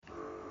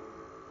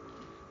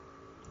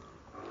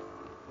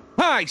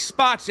Hi,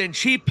 Spots and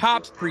Cheap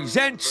Pops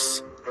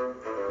presents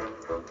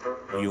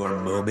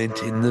Your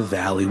Moment in the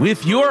Valley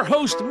with your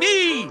host,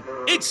 me.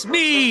 It's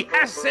me,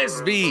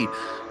 SSV,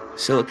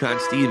 Silicon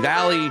Steve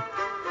Valley.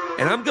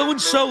 And I'm going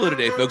solo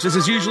today, folks. This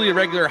is usually a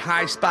regular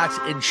High Spots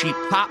and Cheap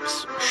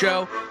Pops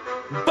show.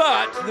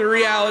 But the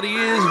reality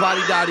is,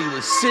 Vadi Dottie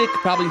was sick,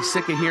 probably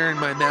sick of hearing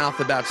my mouth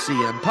about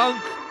CM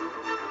Punk,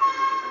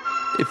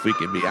 if we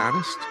can be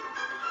honest.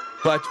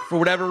 But for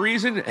whatever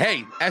reason,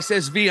 hey,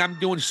 SSV, I'm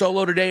doing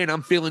solo today, and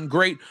I'm feeling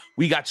great.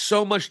 We got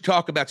so much to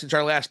talk about since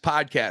our last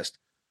podcast.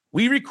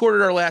 We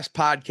recorded our last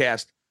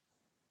podcast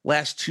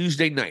last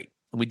Tuesday night,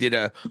 and we did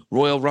a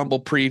Royal Rumble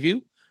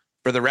preview.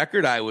 For the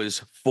record, I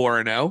was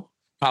 4-0.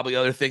 Probably the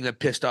other thing that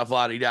pissed off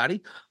Lottie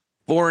Dottie.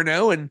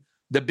 4-0, and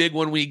the big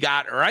one we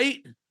got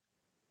right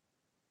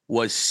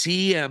was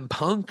CM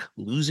Punk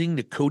losing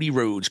to Cody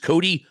Rhodes.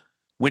 Cody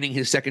winning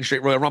his second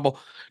straight Royal Rumble,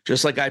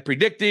 just like I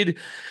predicted.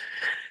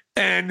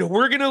 And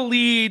we're going to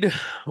lead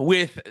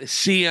with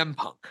CM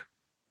Punk.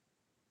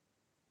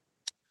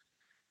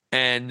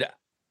 And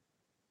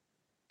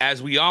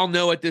as we all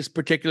know at this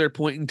particular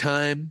point in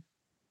time,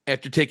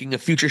 after taking a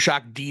Future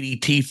Shock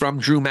DDT from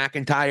Drew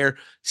McIntyre,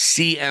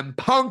 CM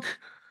Punk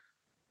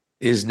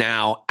is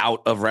now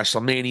out of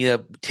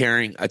WrestleMania,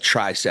 tearing a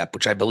tricep,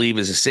 which I believe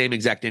is the same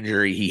exact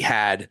injury he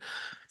had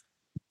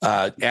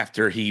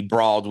after he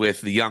brawled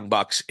with the Young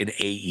Bucks in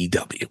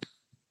AEW.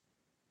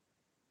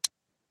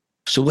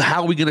 So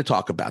how are we going to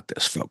talk about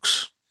this,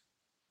 folks?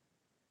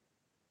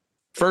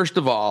 First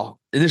of all,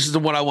 and this is the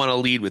one I want to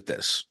lead with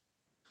this.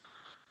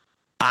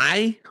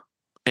 I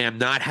am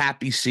not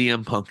happy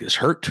CM Punk is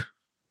hurt.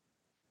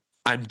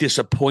 I'm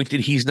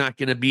disappointed he's not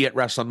going to be at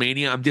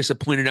WrestleMania. I'm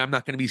disappointed I'm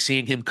not going to be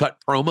seeing him cut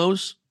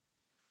promos.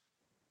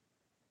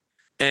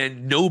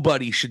 And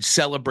nobody should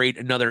celebrate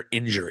another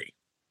injury.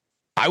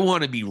 I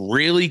want to be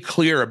really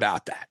clear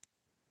about that.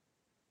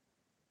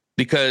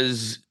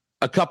 Because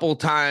a couple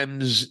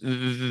times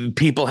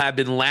people have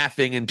been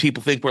laughing and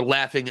people think we're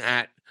laughing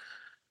at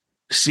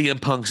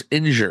CM Punk's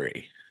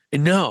injury.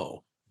 And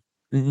no,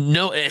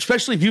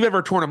 especially if you've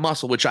ever torn a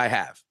muscle, which I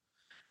have.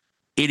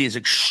 It is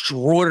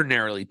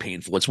extraordinarily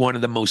painful. It's one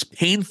of the most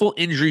painful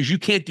injuries. You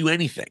can't do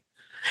anything.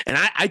 And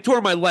I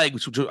tore my leg.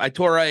 I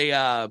tore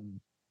a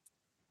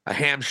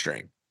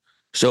hamstring.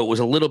 So it was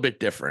a little bit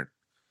different.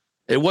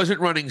 It wasn't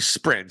running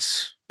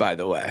sprints, by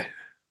the way.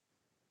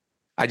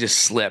 I just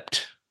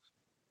slipped.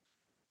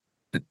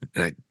 And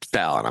I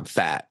fell and I'm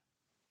fat.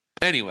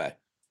 Anyway,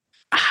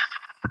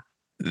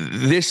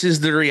 this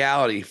is the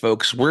reality,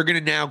 folks. We're going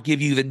to now give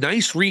you the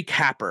nice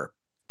recapper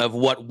of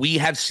what we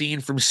have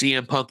seen from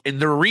CM Punk. And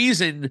the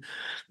reason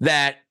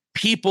that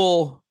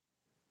people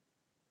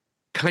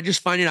kind of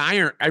just find it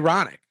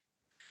ironic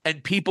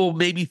and people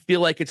maybe feel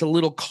like it's a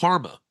little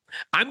karma.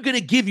 I'm going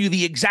to give you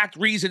the exact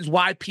reasons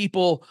why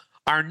people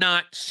are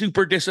not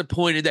super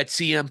disappointed that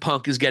CM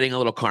Punk is getting a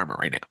little karma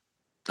right now.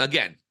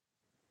 Again,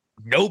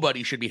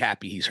 nobody should be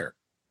happy he's hurt.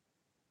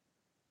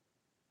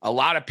 A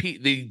lot of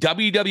people, the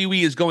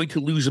WWE is going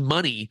to lose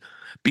money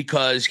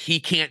because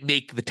he can't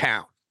make the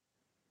town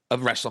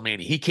of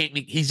WrestleMania.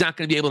 He's not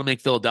going to be able to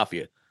make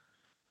Philadelphia.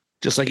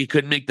 Just like he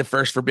couldn't make the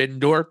first Forbidden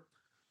Door.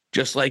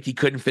 Just like he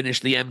couldn't finish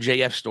the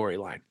MJF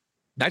storyline.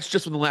 That's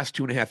just in the last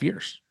 2.5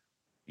 years.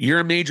 You're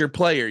a major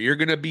player. You're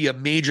going to be a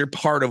major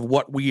part of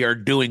what we are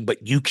doing,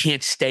 but you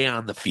can't stay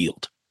on the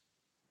field.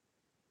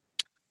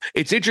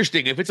 It's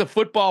interesting. If it's a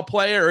football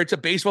player or it's a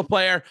baseball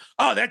player,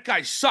 oh, that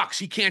guy sucks.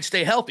 He can't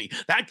stay healthy.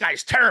 That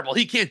guy's terrible.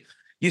 He can't.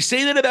 You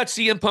say that about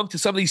CM Punk to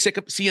some of these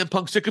CM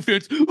Punk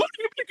sycophants.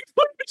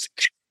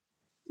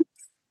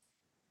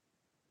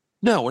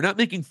 No, we're not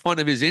making fun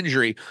of his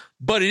injury,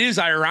 but it is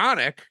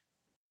ironic.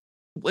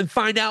 And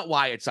find out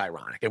why it's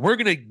ironic. And we're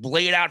going to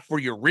lay it out for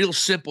you real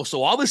simple.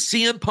 So all the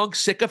CM Punk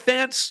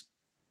sycophants,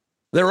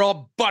 they're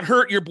all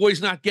butthurt your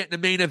boy's not getting a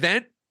main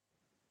event.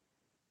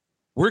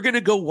 We're going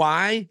to go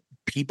why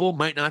people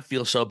might not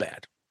feel so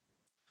bad.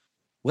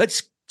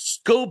 Let's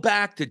go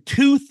back to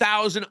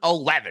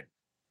 2011.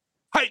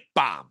 Hype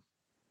bomb.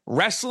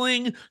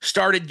 Wrestling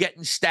started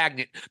getting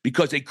stagnant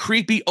because a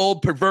creepy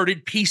old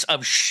perverted piece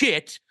of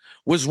shit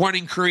was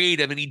running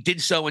creative, and he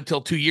did so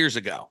until 2 years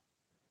ago.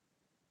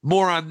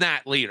 More on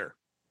that later.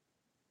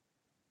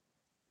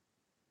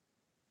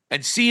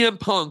 And CM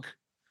Punk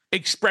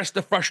expressed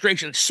the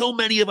frustration. So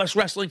many of us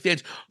wrestling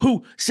fans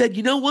who said,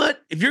 you know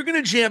what? If you're going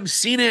to jam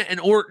Cena and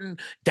Orton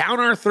down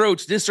our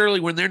throats this early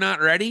when they're not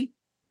ready,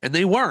 and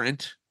they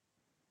weren't,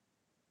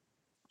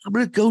 I'm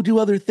going to go do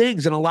other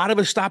things. And a lot of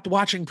us stopped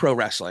watching pro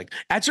wrestling.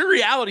 That's a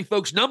reality,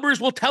 folks. Numbers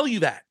will tell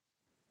you that.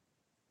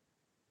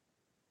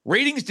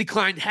 Ratings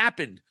decline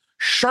happened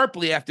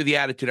sharply after the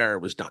Attitude Era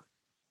was done.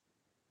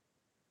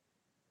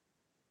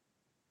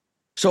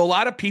 So a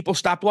lot of people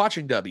stopped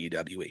watching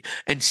WWE.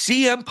 And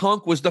CM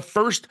Punk was the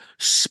first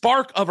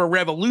spark of a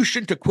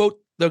revolution, to quote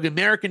the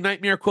American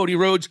Nightmare, Cody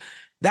Rhodes.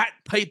 That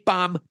pipe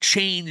bomb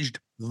changed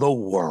the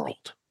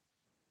world.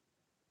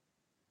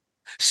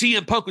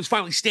 CM Punk was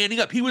finally standing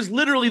up. He was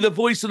literally the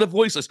voice of the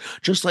voiceless,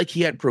 just like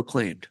he had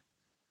proclaimed.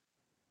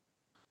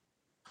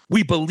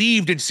 We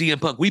believed in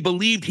CM Punk. We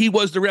believed he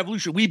was the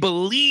revolution. We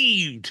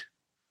believed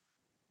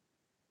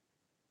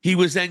he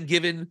was then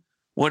given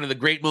one of the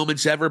great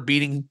moments ever,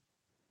 beating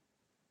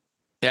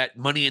that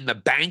Money in the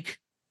Bank,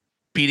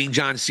 beating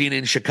John Cena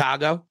in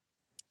Chicago.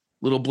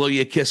 Little blow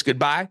you a kiss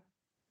goodbye.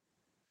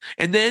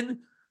 And then a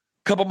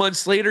couple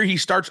months later, he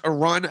starts a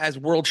run as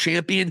world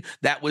champion.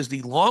 That was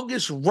the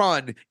longest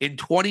run in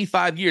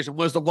 25 years and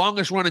was the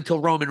longest run until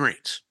Roman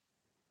Reigns,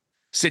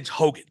 since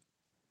Hogan.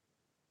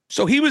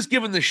 So he was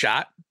given the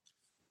shot,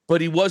 but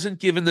he wasn't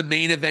given the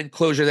main event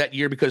closure that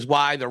year because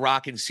why? The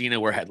Rock and Cena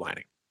were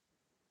headlining.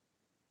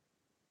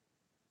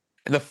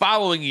 And the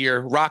following year,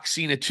 Rock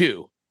Cena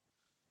 2,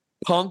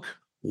 Punk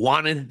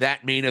wanted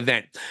that main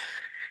event.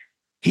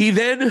 He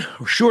then,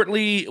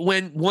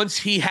 once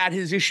he had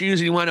his issues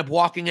and he wound up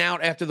walking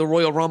out after the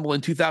Royal Rumble in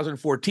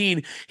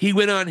 2014, he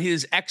went on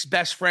his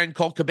ex-best friend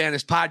Colt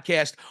Cabana's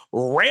podcast,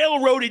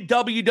 railroaded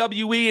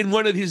WWE, and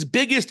one of his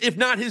biggest, if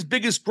not his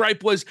biggest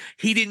gripe was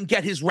he didn't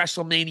get his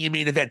WrestleMania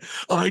main event.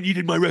 Oh, I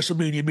needed my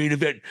WrestleMania main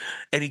event.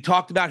 And he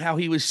talked about how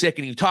he was sick,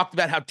 and he talked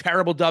about how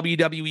terrible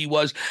WWE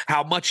was,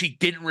 how much he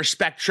didn't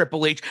respect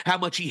Triple H, how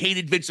much he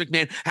hated Vince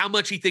McMahon, how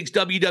much he thinks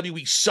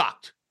WWE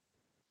sucked.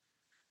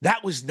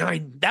 That was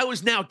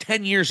now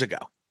 10 years ago.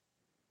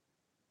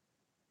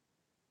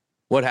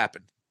 What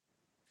happened?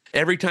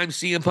 Every time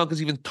CM Punk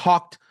is even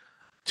talked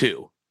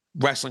to,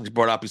 wrestling's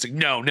brought up. He's like,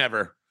 no,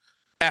 never.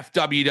 F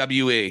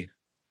WWE.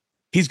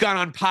 He's gone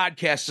on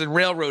podcasts and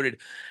railroaded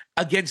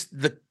against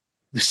the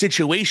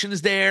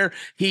situations there.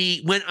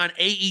 He went on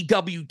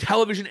AEW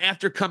television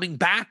after coming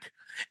back,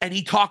 and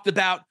he talked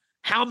about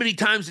how many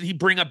times did he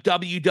bring up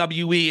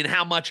WWE and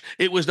how much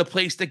it was the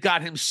place that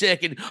got him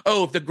sick? And,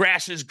 oh, if the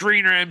grass is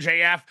greener,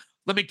 MJF,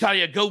 let me tell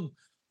you, go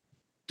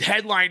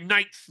headline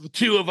night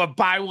 2 of a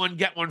buy one,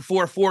 get one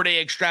for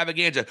 4-day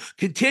extravaganza.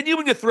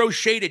 Continuing to throw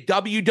shade at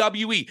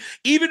WWE,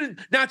 even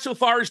not so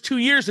far as 2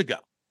 years ago.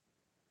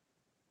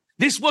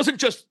 This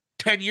wasn't just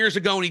 10 years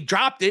ago and he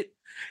dropped it.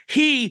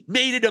 He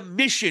made it a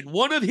mission.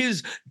 One of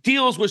his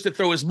deals was to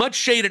throw as much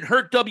shade and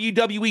hurt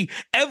WWE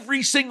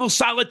every single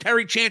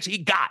solitary chance he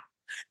got.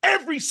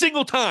 Every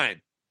single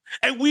time.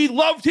 And we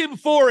loved him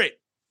for it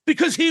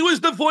because he was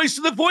the voice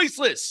of the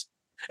voiceless.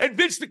 And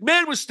Vince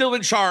McMahon was still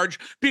in charge,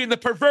 being the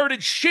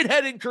perverted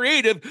shithead and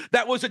creative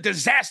that was a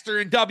disaster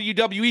in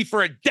WWE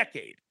for a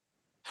decade.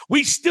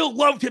 We still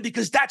loved him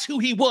because that's who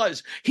he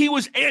was. He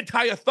was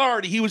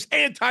anti-authority. He was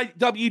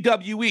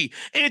anti-WWE,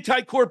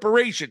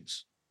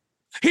 anti-corporations.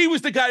 He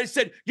was the guy that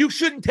said, you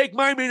shouldn't take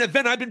my main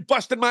event. I've been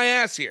busting my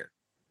ass here.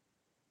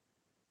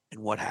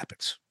 And what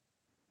happens?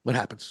 What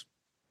happens?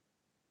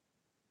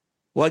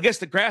 Well, I guess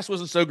the grass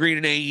wasn't so green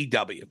in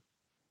AEW.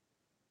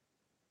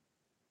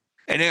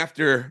 And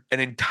after an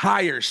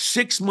entire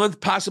 6-month,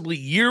 possibly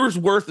years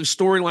worth of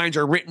storylines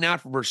are written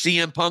out for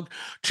CM Punk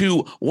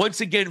to once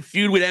again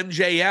feud with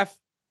MJF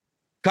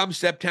come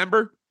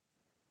September,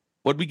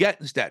 what'd we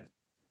get instead?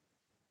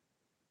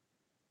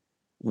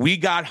 We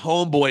got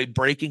Homeboy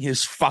breaking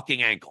his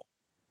fucking ankle.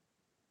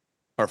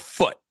 Or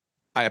foot.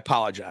 I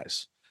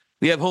apologize.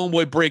 We have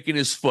Homeboy breaking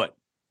his foot.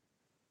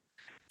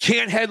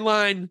 Can't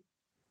headline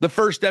the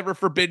first ever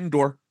Forbidden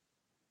Door.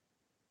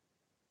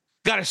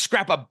 Got to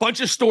scrap a bunch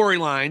of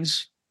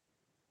storylines.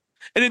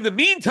 And in the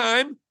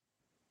meantime,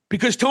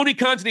 because Tony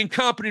Khan's an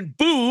incompetent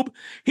boob,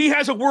 he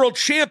has a world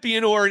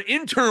champion or an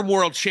interim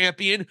world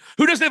champion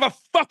who doesn't have a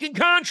fucking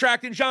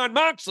contract in Jon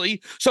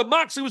Moxley. So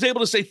Moxley was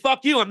able to say,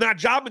 fuck you, I'm not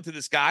jobbing to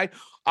this guy.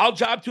 I'll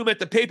job to him at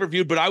the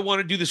pay-per-view, but I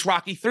want to do this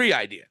Rocky 3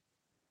 idea.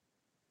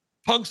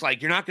 Punk's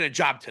like, you're not going to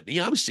job to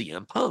me. I'm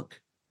CM Punk.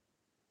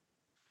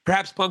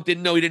 Perhaps Punk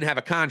didn't know he didn't have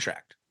a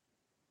contract.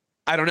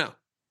 I don't know.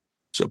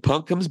 So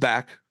Punk comes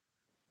back,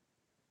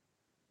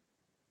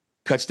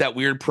 cuts that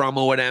weird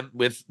promo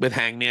with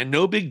Hangman.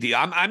 No big deal.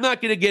 I'm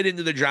not going to get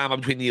into the drama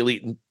between the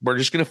Elite, and we're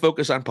just going to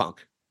focus on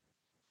Punk.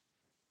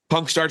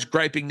 Punk starts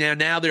griping now.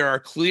 Now there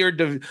are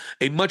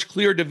a much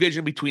clearer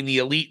division between the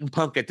Elite and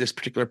Punk at this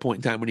particular point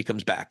in time when he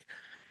comes back.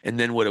 And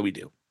then what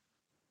do?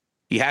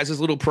 He has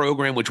his little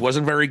program, which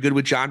wasn't very good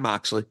with Jon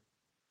Moxley.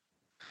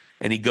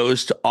 And he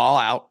goes to All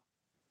Out.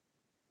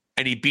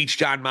 And he beats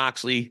Jon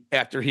Moxley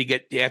after he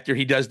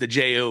does the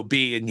JOB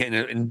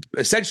and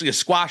essentially a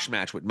squash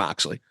match with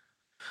Moxley.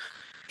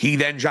 He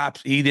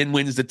then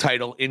wins the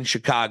title in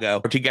Chicago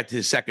to get to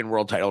his second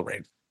world title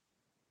reign.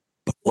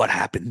 But what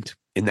happened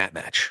in that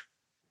match?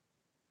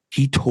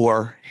 He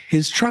tore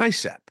his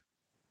tricep.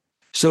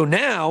 So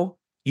now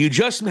you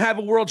just have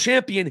a world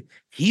champion.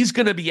 He's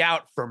going to be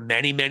out for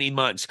many, many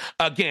months.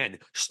 Again,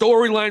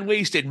 storyline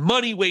wasted,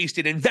 money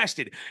wasted,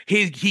 invested.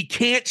 He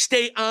can't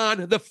stay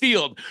on the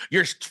field.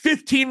 Your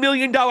 $15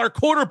 million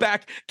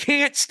quarterback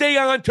can't stay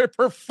on to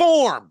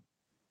perform.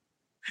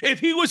 If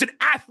he was an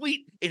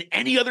athlete in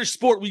any other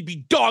sport, we'd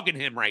be dogging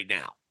him right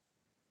now.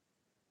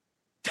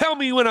 Tell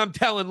me when I'm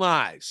telling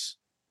lies.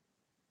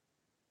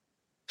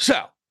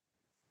 So,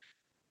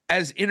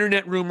 as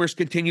internet rumors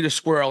continue to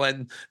swirl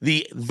and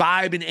the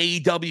vibe in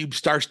AEW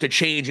starts to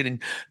change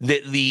and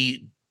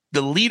the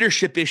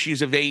leadership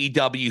issues of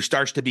AEW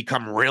starts to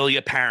become really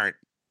apparent,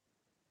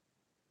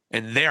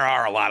 And there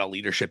are a lot of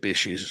leadership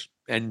issues.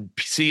 And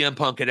CM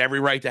Punk had every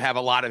right to have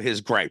a lot of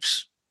his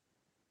gripes.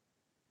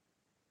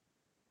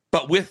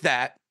 But with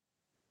that,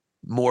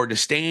 more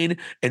disdain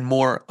and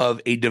more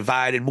of a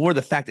divide and more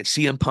the fact that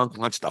CM Punk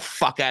wants the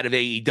fuck out of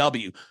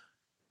AEW.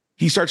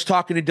 He starts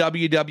talking to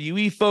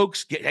WWE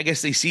folks. I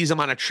guess they sees him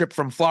on a trip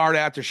from Florida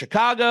out to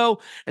Chicago,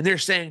 and they're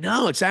saying,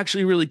 no, it's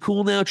actually really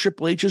cool now.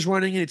 Triple H is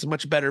running it. It's a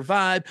much better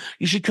vibe.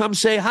 You should come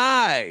say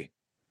hi.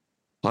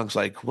 Punk's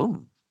like,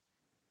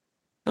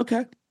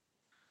 okay.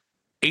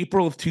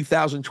 April of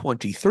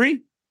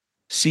 2023,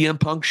 CM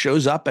Punk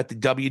shows up at the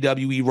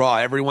WWE Raw.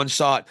 Everyone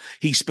saw it.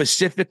 He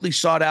specifically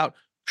sought out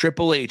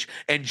Triple H.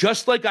 And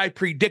just like I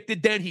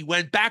predicted then, he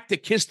went back to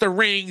kiss the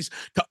rings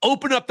to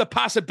open up the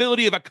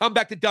possibility of a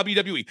comeback to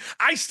WWE.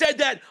 I said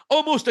that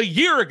almost a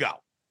year ago,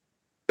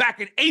 back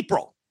in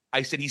April.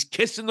 I said he's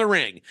kissing the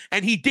ring.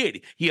 And he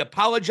did. He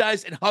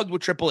apologized and hugged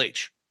with Triple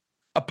H.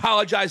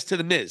 Apologized to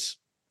The Miz.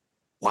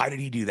 Why did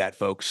he do that,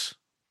 folks?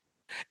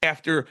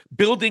 After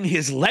building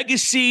his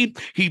legacy,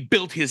 he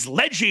built his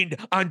legend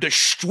on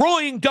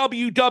destroying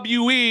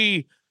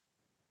WWE.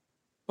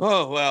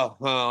 Oh, well,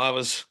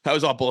 that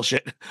was all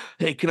bullshit.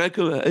 Hey, can I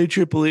come? Hey,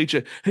 Triple H.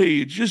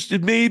 Hey, just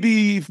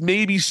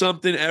maybe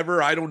something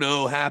ever, I don't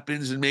know,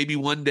 happens, and maybe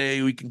one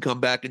day we can come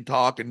back and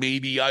talk, and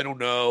maybe, I don't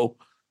know.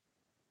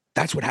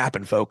 That's what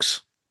happened,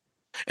 folks.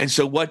 And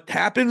so what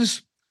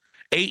happens?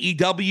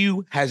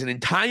 AEW has an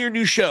entire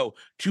new show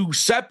to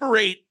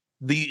separate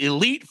the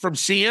elite from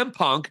CM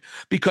Punk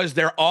because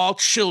they're all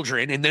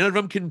children, and none of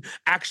them can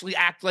actually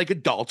act like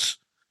adults.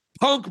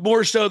 Punk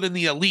more so than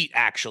the elite,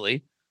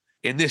 actually.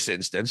 In this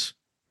instance,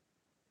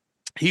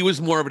 he was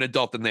more of an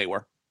adult than they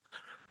were.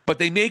 But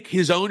they make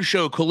his own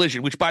show,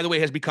 Collision, which, by the way,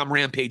 has become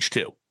Rampage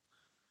 2.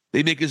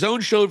 They make his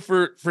own show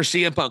for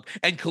CM Punk.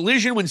 And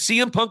Collision, when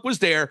CM Punk was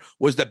there,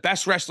 was the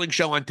best wrestling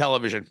show on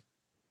television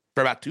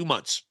for about 2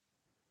 months.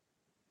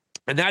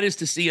 And that is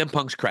to CM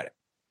Punk's credit.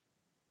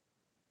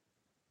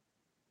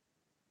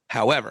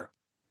 However,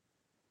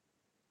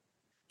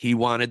 he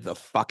wanted the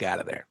fuck out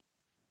of there.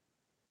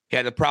 He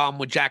had a problem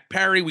with Jack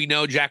Perry. We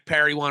know Jack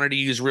Perry wanted to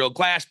use real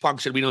glass.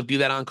 Punk said, we don't do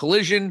that on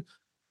Collision.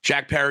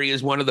 Jack Perry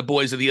is one of the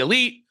boys of the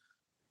elite.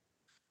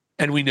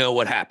 And we know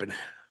what happened.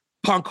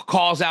 Punk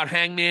calls out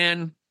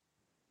Hangman.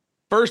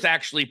 First,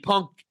 actually,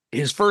 Punk,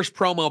 his first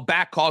promo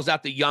back, calls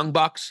out the Young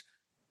Bucks.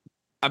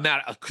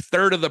 About a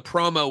third of the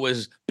promo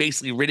was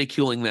basically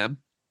ridiculing them.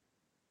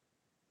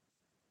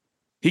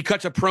 He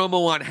cuts a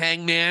promo on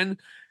Hangman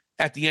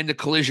at the end of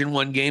Collision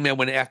one game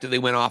and after they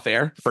went off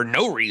air for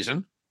no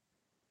reason.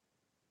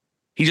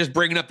 He's just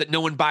bringing up that no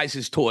one buys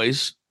his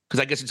toys because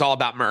I guess it's all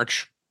about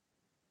merch.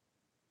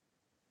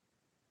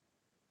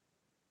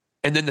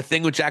 And then the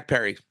thing with Jack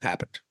Perry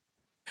happened.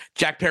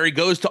 Jack Perry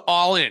goes to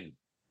All In.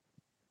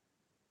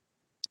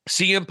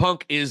 CM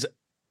Punk is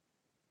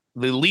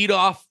the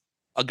leadoff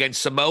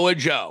against Samoa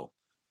Joe.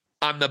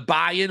 On the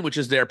buy-in, which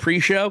is their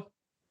pre-show,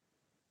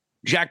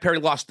 Jack Perry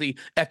lost the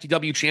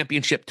FTW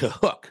championship to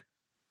Hook.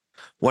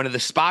 One of the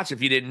spots,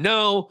 if you didn't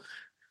know,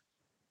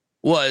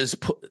 was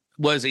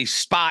a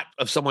spot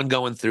of someone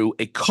going through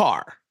a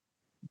car.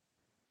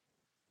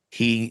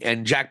 He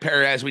and Jack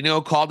Perry, as we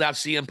know, called out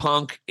CM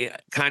Punk,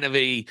 kind of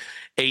an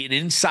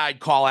inside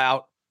call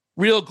out.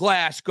 Real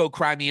glass, go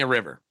cry me a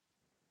river.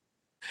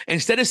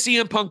 Instead of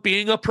CM Punk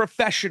being a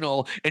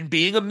professional and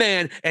being a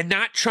man and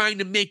not trying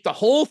to make the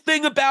whole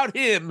thing about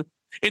him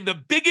in the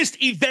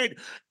biggest event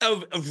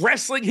of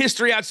wrestling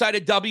history outside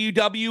of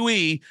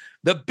WWE,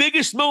 the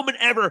biggest moment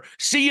ever,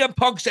 CM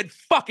Punk said,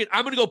 fuck it,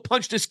 I'm going to go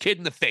punch this kid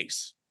in the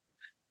face.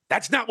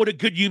 That's not what a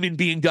good human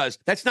being does.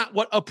 That's not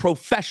what a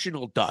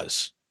professional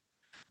does.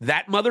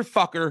 That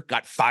motherfucker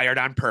got fired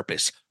on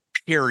purpose,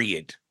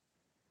 period.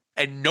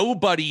 And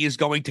nobody is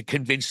going to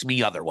convince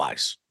me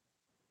otherwise.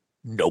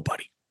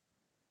 Nobody.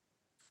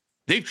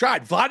 They've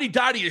tried. Vladi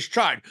Dottie has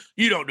tried.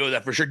 You don't know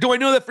that for sure. Do I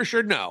know that for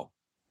sure? No.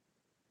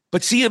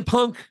 But CM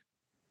Punk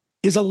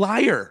is a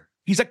liar.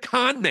 He's a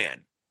con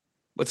man.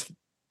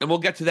 And we'll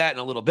get to that in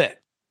a little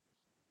bit.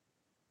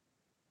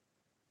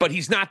 But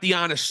he's not the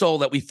honest soul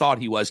that we thought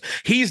he was.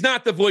 He's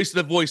not the voice of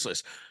the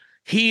voiceless.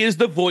 He is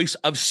the voice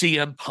of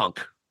CM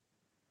Punk.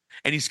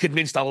 And he's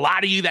convinced a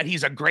lot of you that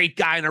he's a great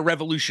guy and a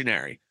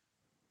revolutionary.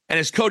 And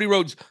as Cody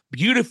Rhodes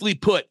beautifully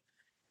put,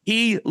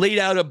 he laid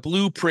out a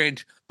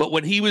blueprint, but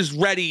when he was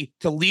ready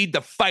to lead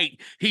the fight,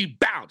 he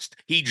bounced.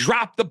 He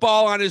dropped the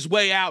ball on his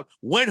way out,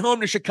 went home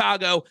to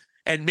Chicago,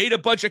 and made a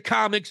bunch of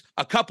comics,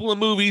 a couple of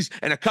movies,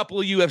 and a couple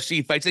of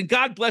UFC fights. And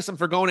God bless him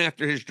for going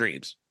after his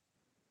dreams.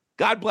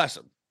 God bless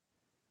him.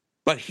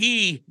 But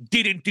he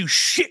didn't do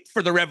shit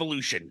for the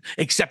revolution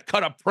except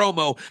cut a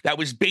promo that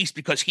was based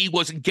because he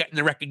wasn't getting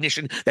the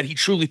recognition that he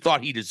truly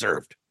thought he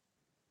deserved.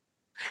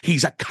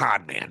 He's a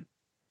con man.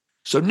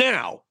 So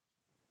now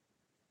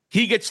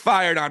he gets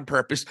fired on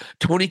purpose.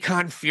 Tony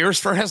Khan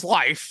fears for his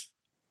life.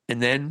 And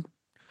then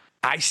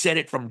I said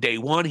it from day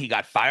one. He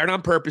got fired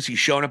on purpose. He's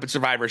showing up at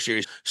Survivor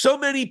Series. So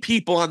many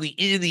people in the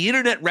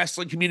internet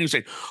wrestling community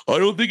saying, I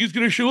don't think he's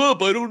going to show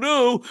up. I don't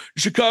know.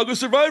 Chicago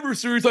Survivor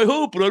Series, I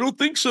hope, but I don't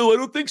think so. I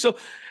don't think so.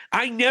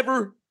 I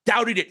never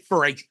doubted it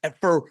for a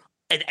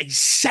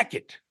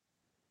second.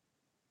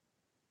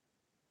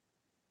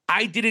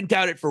 I didn't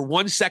doubt it for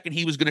 1 second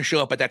he was going to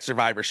show up at that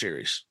Survivor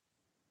Series.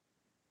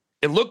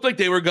 It looked like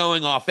they were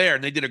going off air,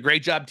 and they did a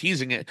great job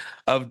teasing it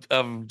of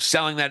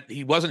selling that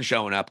he wasn't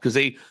showing up because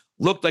they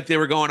looked like they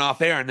were going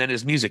off air, and then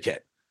his music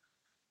hit.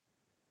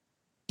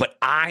 But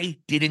I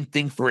didn't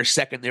think for a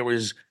second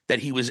that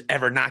he was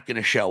ever not going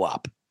to show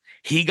up.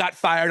 He got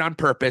fired on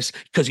purpose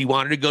because he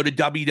wanted to go to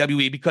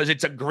WWE because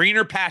it's a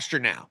greener pasture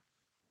now.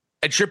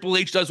 And Triple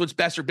H does what's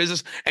best for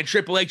business, and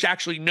Triple H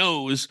actually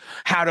knows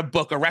how to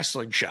book a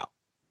wrestling show.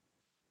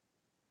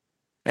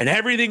 And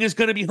everything is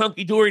going to be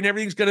hunky-dory and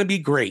everything's going to be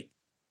great.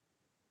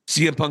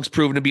 CM Punk's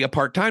proven to be a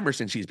part-timer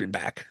since he's been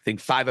back. I think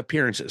 5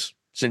 appearances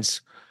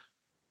since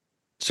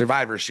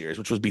Survivor Series,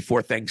 which was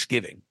before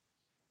Thanksgiving.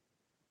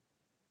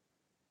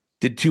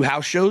 Did 2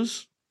 house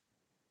shows.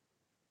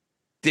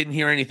 Didn't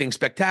hear anything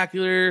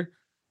spectacular.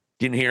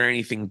 Didn't hear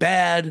anything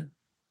bad.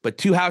 But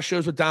 2 house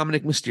shows with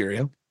Dominic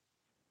Mysterio.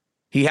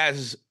 He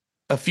has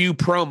a few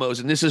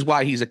promos, and this is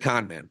why he's a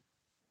con man.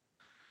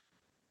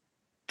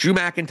 Drew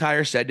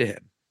McIntyre said to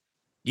him,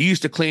 you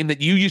used to claim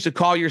that you used to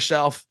call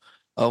yourself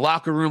a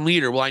locker room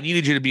leader. Well, I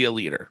needed you to be a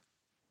leader.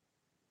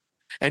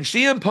 And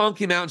CM Punk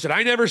came out and said,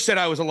 I never said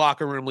I was a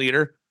locker room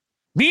leader.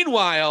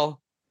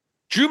 Meanwhile,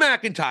 Drew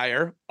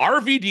McIntyre,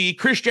 RVD,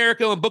 Chris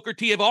Jericho, and Booker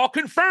T have all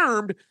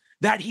confirmed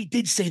that he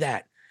did say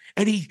that.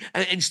 And he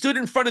stood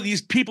in front of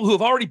these people who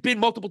have already been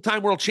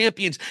multiple-time world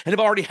champions and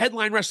have already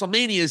headlined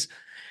WrestleManias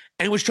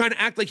and was trying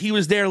to act like he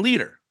was their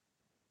leader.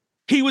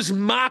 He was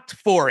mocked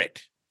for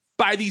it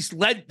by these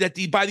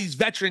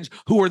veterans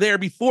who were there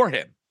before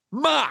him.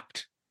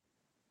 Mocked.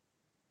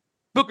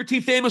 Booker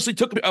T famously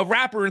took a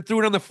wrapper and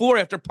threw it on the floor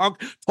after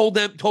Punk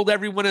told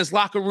everyone as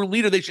locker room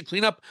leader they should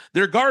clean up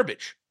their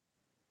garbage.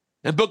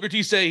 And Booker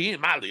T said, he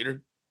ain't my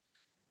leader.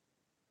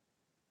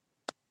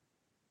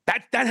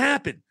 That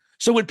happened.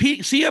 So when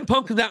CM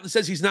Punk comes out and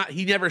says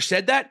he never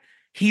said that,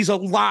 he's a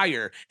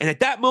liar. And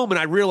at that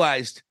moment, I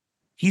realized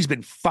he's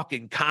been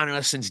fucking conning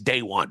us since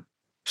day one.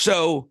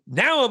 So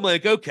now I'm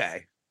like,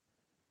 okay.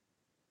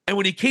 And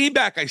when he came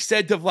back, I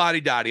said to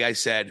Vladi Dottie, I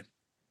said,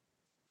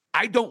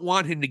 I don't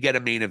want him to get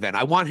a main event.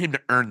 I want him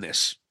to earn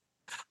this.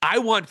 I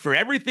want for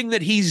everything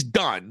that he's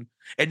done,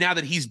 and now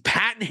that he's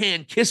hat in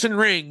hand, kissing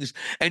rings,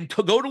 and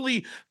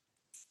totally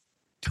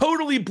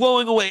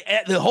blowing away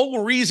the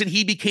whole reason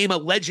he became a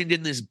legend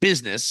in this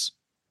business,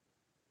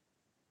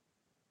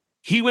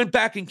 he went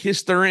back and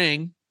kissed the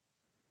ring.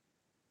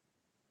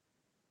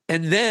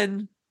 And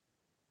then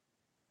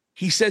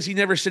he says he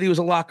never said he was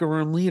a locker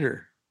room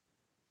leader.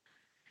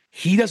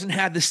 He doesn't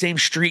have the same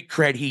street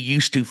cred he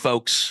used to,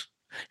 folks.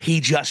 He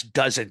just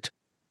doesn't.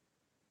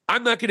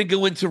 I'm not going to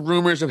go into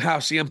rumors of how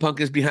CM Punk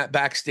is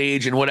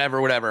backstage and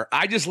whatever.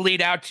 I just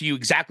laid out to you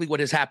exactly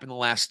what has happened the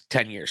last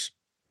 10 years.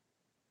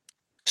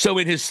 So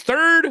in his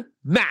third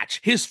match,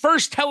 his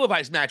first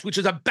televised match, which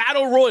is a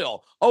battle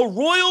royal, a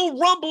Royal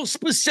Rumble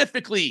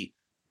specifically,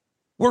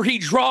 where he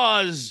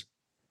draws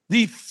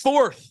the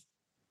 4th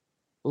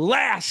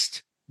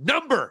last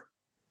number.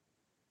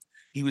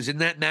 He was in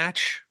that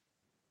match,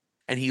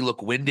 and he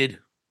looked winded.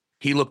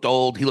 He looked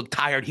old. He looked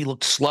tired. He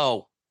looked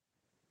slow.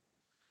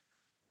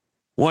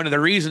 One of the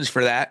reasons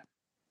for that,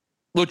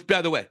 which,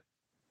 by the way,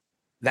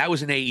 that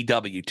was an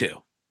AEW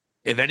too.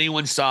 If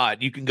anyone saw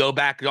it, you can go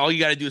back. All you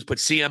got to do is put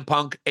CM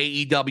Punk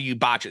AEW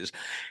botches.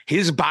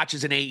 His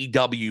botches in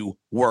AEW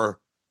were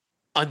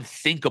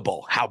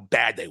unthinkable how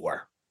bad they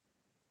were.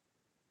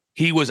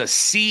 He was a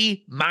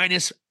C-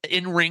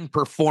 in-ring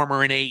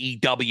performer in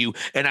AEW,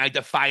 and I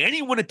defy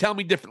anyone to tell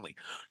me differently.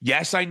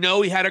 Yes, I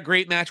know he had a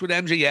great match with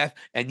MJF,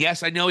 and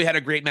yes, I know he had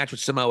a great match with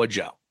Samoa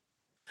Joe.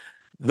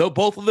 Though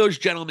both of those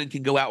gentlemen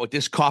can go out with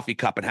this coffee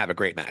cup and have a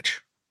great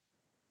match.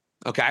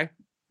 Okay?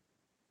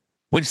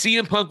 When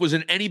CM Punk was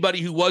in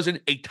anybody who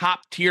wasn't a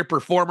top-tier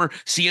performer,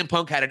 CM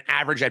Punk had an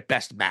average at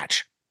best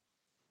match.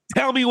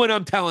 Tell me when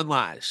I'm telling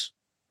lies.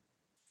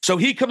 So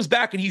he comes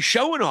back and he's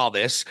showing all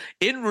this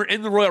in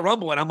the Royal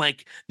Rumble, and I'm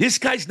like, this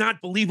guy's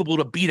not believable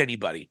to beat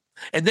anybody.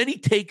 And then he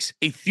takes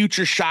a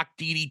future shock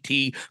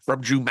DDT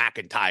from Drew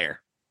McIntyre.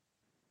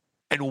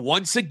 And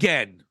once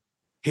again,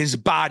 his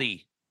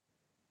body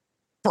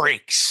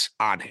breaks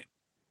on him.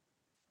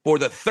 For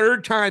the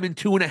 3rd time in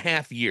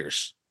 2.5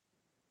 years.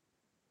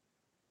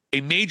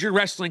 A major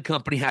wrestling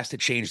company has to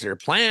change their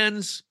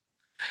plans,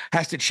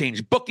 has to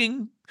change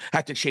booking,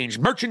 have to change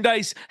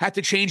merchandise, have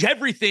to change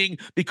everything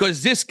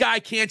because this guy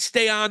can't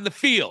stay on the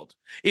field.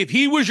 If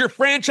he was your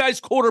franchise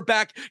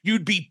quarterback,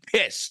 you'd be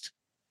pissed.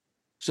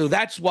 So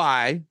that's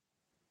why,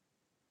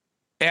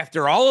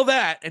 after all of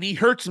that, and he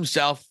hurts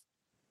himself,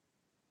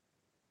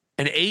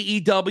 an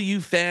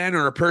AEW fan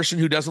or a person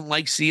who doesn't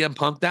like CM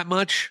Punk that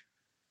much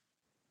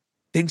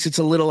thinks it's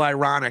a little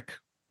ironic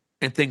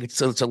and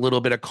thinks it's a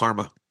little bit of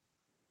karma.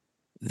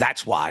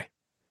 That's why.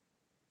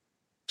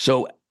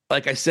 So,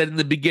 like I said in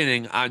the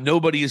beginning,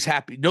 nobody is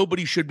happy.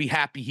 Nobody should be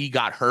happy he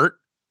got hurt.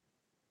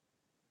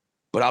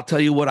 But I'll tell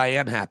you what I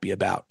am happy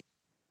about.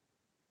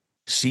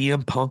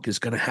 CM Punk is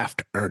going to have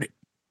to earn it.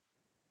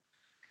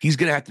 He's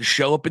going to have to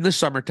show up in the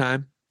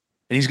summertime.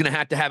 And he's going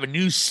to have a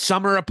new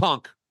summer of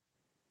Punk.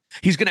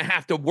 He's going to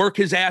have to work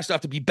his ass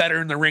off to be better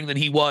in the ring than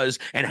he was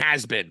and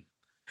has been.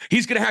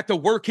 He's going to have to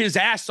work his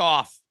ass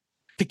off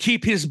to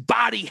keep his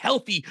body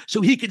healthy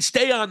so he can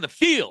stay on the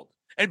field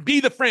and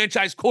be the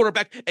franchise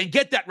quarterback and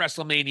get that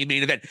WrestleMania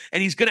main event.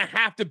 And he's going to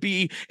have to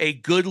be a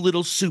good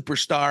little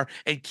superstar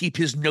and keep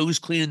his nose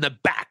clean in the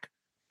back.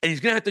 And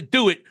he's going to have to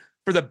do it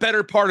for the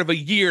better part of a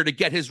year to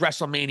get his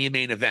WrestleMania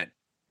main event.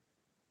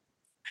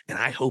 And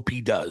I hope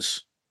he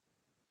does.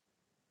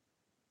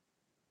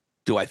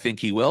 Do I think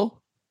he will?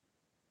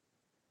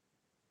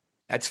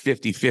 That's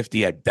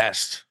 50-50 at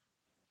best.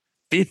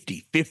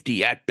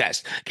 50-50 at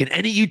best. Can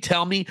any of you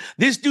tell me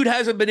this dude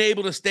hasn't been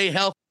able to stay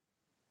healthy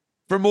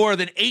for more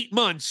than 8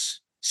 months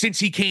since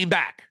he came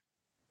back?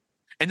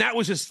 And that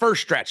was his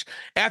first stretch.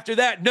 After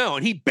that, no,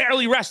 and he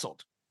barely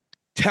wrestled.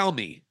 Tell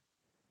me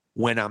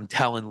when I'm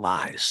telling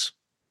lies.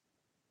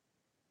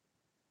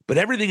 But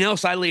everything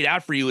else I laid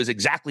out for you is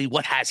exactly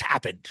what has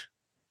happened.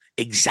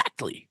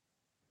 Exactly.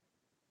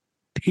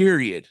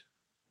 Period.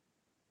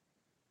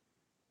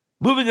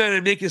 Moving on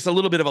and make this a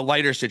little bit of a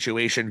lighter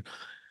situation.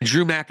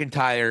 Drew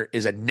McIntyre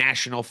is a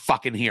national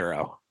fucking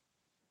hero.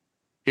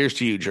 Here's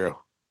to you, Drew.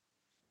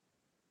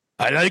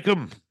 I like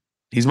him.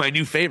 He's my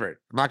new favorite.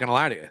 I'm not going to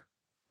lie to you.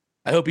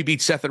 I hope he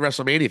beats Seth at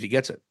WrestleMania if he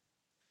gets it.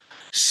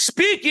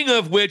 Speaking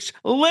of which,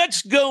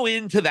 let's go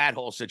into that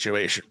whole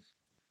situation.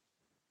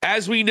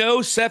 As we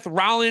know, Seth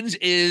Rollins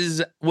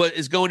is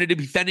going to be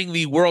defending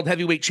the World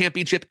Heavyweight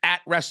Championship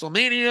at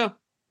WrestleMania.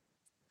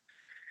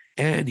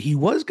 And he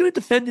was going to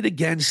defend it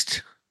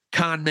against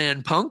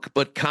Conman Punk,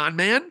 but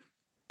Conman,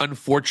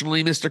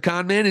 unfortunately, Mr.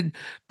 Conman, and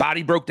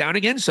body broke down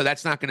again, so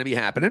that's not going to be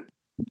happening.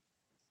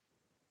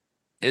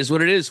 Is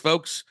what it is,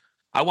 folks.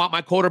 I want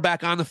my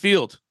quarterback on the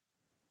field.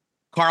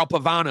 Carl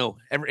Pavano.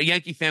 A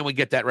Yankee fan would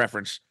get that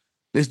reference.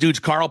 This dude's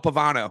Carl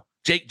Pavano.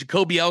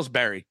 Jacoby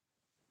Ellsbury.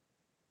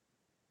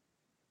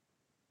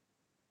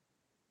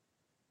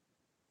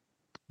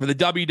 For the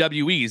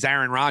WWE is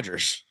Aaron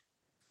Rodgers.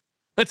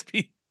 If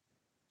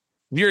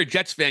you're a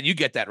Jets fan, you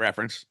get that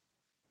reference.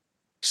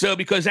 So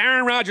because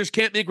Aaron Rodgers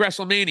can't make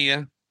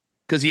WrestleMania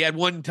because he had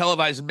one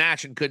televised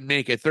match and couldn't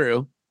make it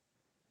through.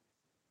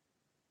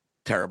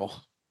 Terrible.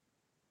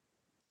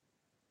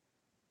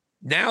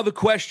 Now the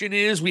question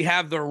is, we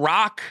have The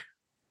Rock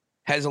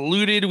has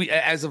alluded,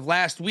 as of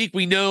last week,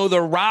 we know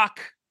The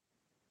Rock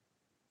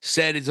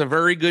said it's a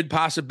very good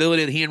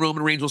possibility that he and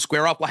Roman Reigns will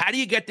square up. Well, how do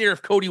you get there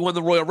if Cody won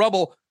the Royal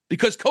Rumble?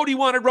 Because Cody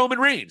wanted Roman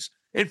Reigns.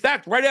 In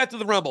fact, right after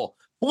the Rumble,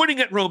 pointing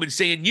at Roman,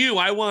 saying,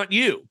 I want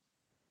you.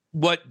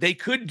 What they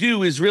could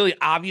do is really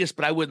obvious,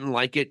 but I wouldn't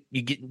like it.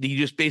 You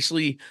just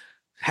basically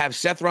have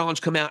Seth Rollins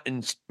come out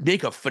and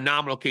make a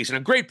phenomenal case. And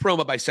a great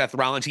promo by Seth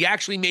Rollins. He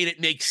actually made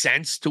it make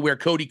sense to where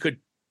Cody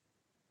could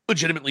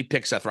legitimately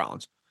pick Seth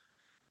Rollins.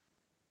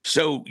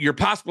 So your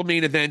possible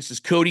main events is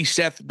Cody,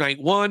 Seth,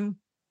 night one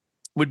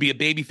would be a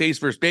babyface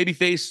versus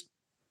babyface,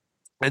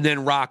 and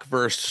then Rock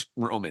versus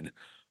Roman.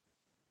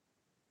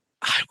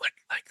 I wouldn't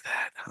like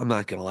that. I'm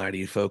not going to lie to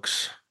you,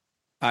 folks.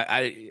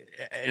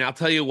 And I'll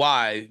tell you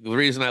why. The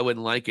reason I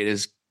wouldn't like it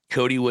is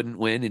Cody wouldn't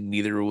win, and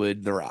neither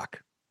would The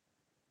Rock.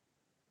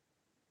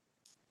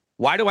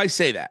 Why do I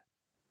say that?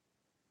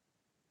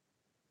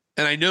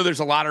 And I know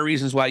there's a lot of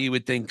reasons why you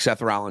would think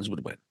Seth Rollins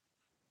would win.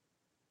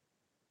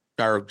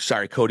 Or,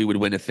 sorry, Cody would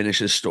win to finish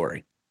his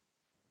story.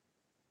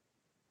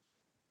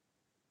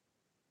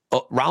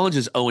 Oh, Rollins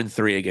is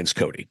 0-3 against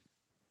Cody.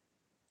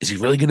 Is he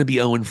really going to be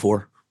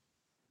 0-4?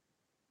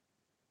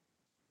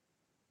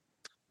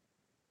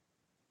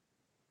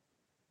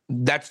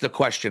 That's the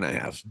question I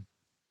have.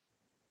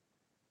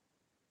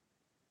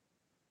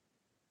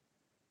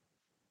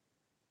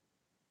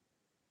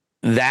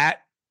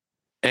 That,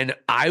 and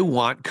I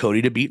want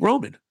Cody to beat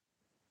Roman.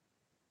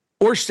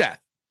 Or Seth.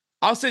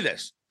 I'll say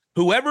this.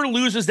 Whoever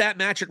loses that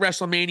match at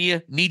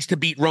WrestleMania needs to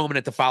beat Roman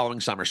at the following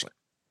SummerSlam.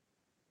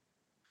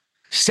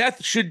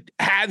 Seth should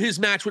have his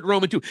match with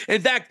Roman too.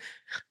 In fact,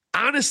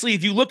 honestly,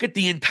 if you look at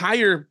the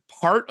entire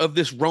part of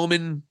this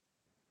Roman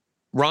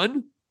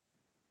run,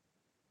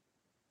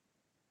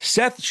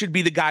 Seth should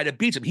be the guy that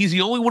beats him. He's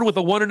the only one with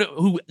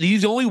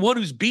he's the only one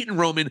who's beaten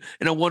Roman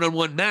in a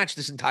one-on-one match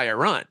this entire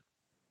run.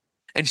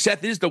 And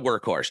Seth is the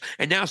workhorse.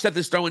 And now Seth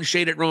is throwing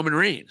shade at Roman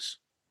Reigns.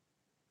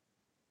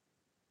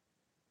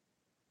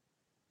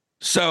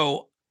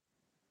 So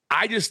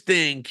I just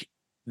think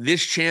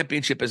this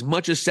championship, as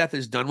much as Seth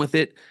has done with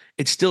it,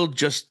 it still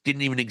just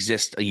didn't even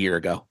exist a year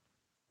ago.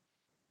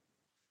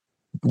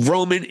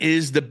 Roman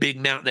is the big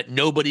mountain that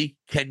nobody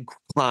can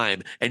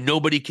climb and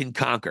nobody can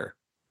conquer.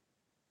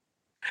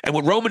 And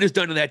what Roman has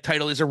done to that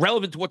title is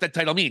irrelevant to what that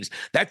title means.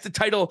 That's the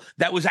title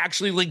that was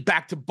actually linked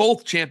back to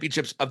both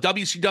championships of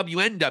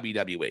WCW and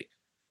WWE.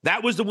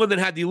 That was the one that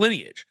had the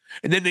lineage.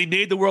 And then they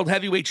made the World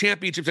Heavyweight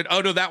Championship and said,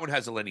 oh, no, that one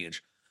has a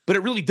lineage. But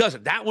it really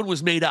doesn't. That one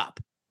was made up.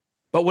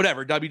 But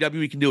whatever,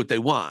 WWE can do what they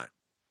want.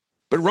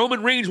 But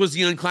Roman Reigns was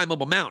the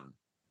unclimbable mountain.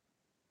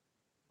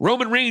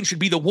 Roman Reigns should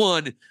be the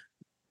one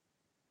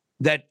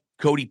that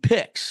Cody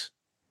picks.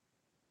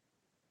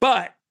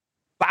 But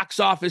box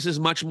office is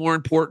much more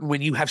important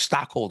when you have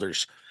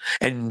stockholders.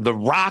 And The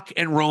Rock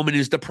and Roman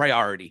is the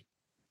priority.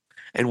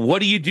 And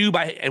what do you do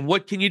and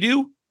what can you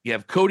do? You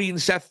have Cody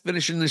and Seth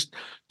finishing this,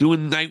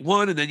 doing night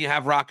one, and then you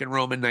have Rock and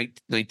Roman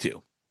night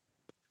two.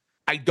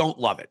 I don't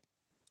love it.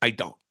 I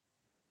don't.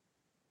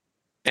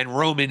 And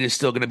Roman is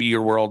still going to be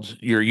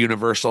your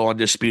universal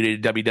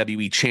undisputed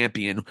WWE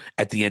champion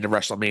at the end of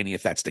WrestleMania,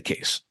 if that's the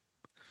case.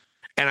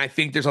 And I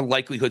think there's a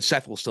likelihood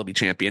Seth will still be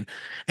champion,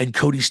 and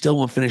Cody still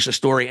won't finish the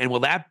story. And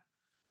will that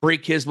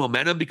break his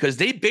momentum? Because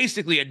they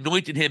basically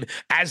anointed him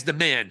as the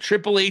man.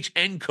 Triple H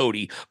and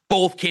Cody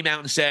both came out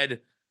and said,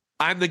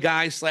 I'm the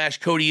guy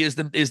 / Cody is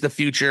the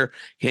future,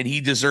 and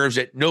he deserves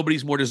it.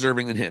 Nobody's more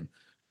deserving than him.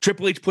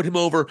 Triple H put him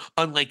over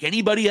unlike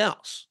anybody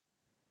else.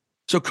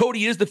 So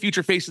Cody is the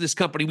future face of this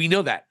company. We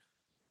know that.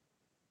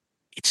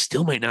 It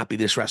still might not be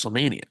this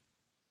WrestleMania.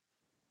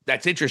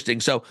 That's interesting.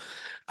 So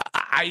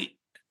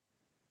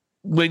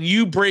when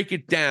you break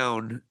it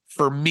down,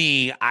 for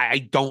me, I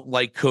don't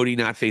like Cody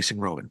not facing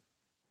Roman.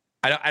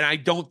 And I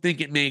don't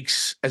think it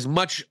makes as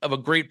much of a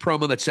great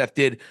promo that Seth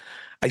did.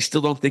 I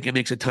still don't think it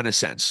makes a ton of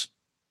sense.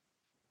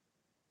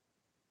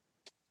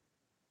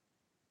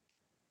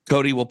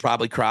 Cody will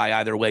probably cry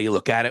either way you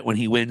look at it when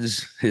he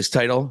wins his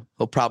title.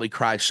 He'll probably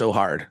cry so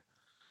hard.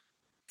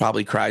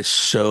 Probably cry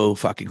so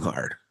fucking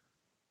hard.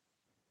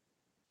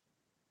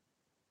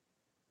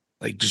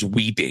 Like just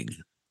weeping.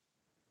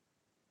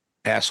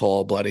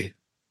 Asshole, bloody.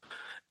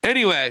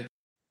 Anyway,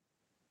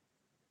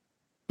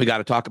 we got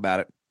to talk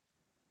about it,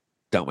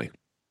 don't we?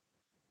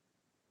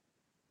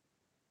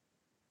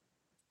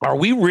 Are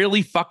we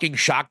really fucking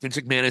shocked Vince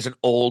McMahon is an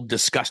old,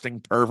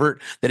 disgusting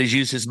pervert that has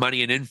used his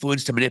money and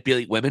influence to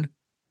manipulate women?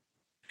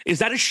 Is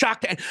that a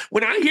shock?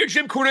 When I hear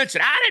Jim Cornette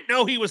say, I didn't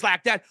know he was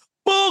like that.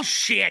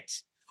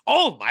 Bullshit.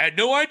 Oh, I had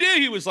no idea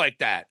he was like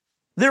that.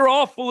 They're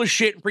all full of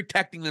shit and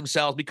protecting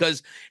themselves,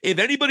 because if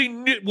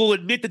anybody will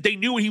admit that they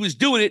knew he was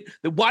doing it,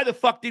 then why the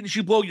fuck didn't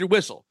you blow your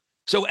whistle?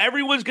 So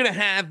everyone's going to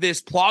have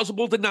this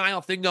plausible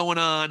denial thing going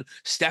on.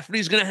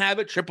 Stephanie's going to have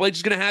it. Triple H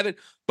is going to have it.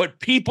 But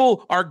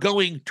people are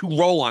going to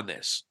roll on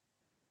this.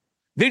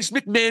 Vince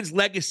McMahon's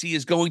legacy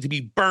is going to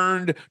be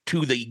burned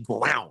to the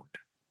ground.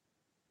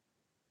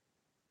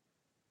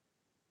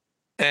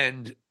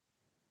 And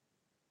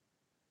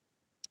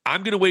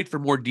I'm going to wait for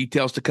more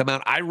details to come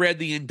out. I read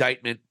the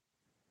indictment,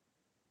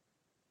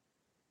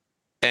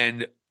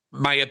 and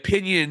my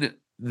opinion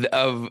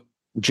of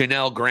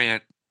Janelle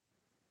Grant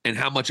and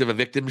how much of a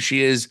victim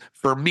she is,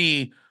 for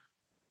me,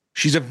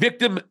 she's a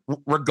victim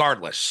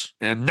regardless.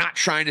 And I'm not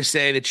trying to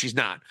say that she's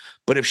not.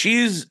 But if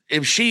she is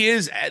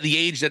at the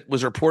age that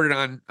was reported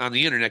on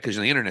the internet, because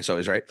the internet's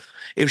always right,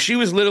 if she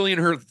was literally in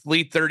her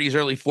late 30s,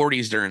 early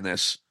 40s during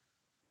this,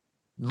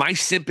 my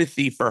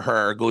sympathy for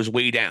her goes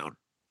way down.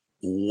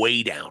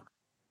 Way down.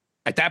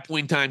 At that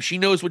point in time, she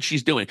knows what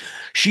she's doing.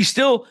 She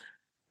still,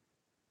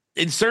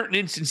 in certain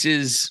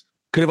instances,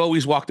 could have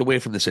always walked away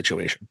from the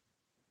situation.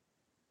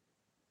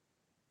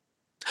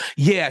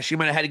 Yeah, she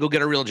might have had to go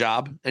get a real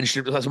job, and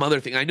she has some other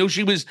thing. I know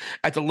she was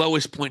at the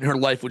lowest point in her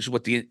life, which is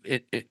what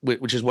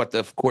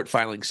the court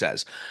filing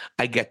says.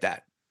 I get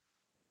that.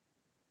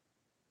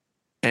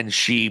 And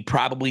she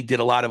probably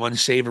did a lot of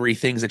unsavory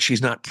things that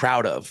she's not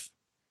proud of.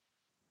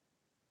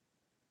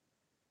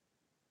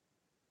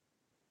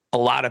 A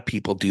lot of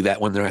people do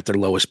that when they're at their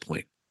lowest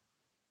point.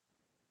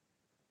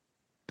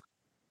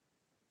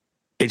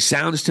 It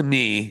sounds to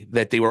me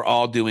that they were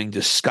all doing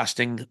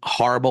disgusting,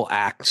 horrible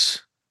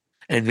acts,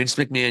 and Vince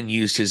McMahon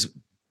used his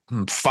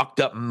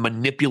fucked up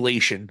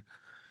manipulation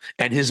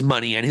and his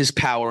money and his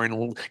power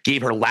and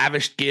gave her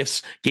lavish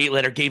gifts, gave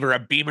her a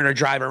Beamer to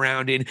drive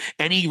around in,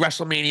 any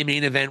WrestleMania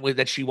main event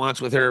that she wants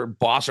with her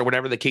boss or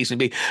whatever the case may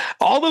be.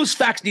 All those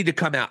facts need to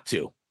come out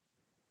too.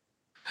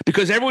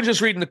 Because everyone's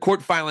just reading the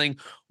court filing,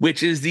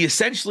 which is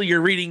essentially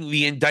you're reading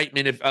the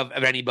indictment of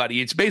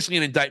anybody. It's basically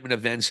an indictment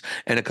of Vince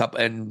and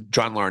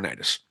John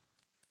Laurinaitis.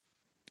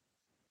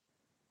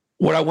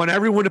 What I want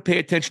everyone to pay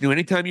attention to,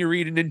 anytime you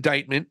read an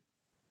indictment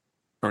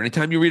or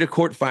anytime you read a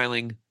court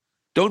filing,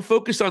 don't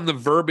focus on the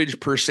verbiage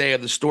per se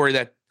of the story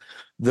that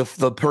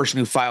the person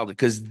who filed it,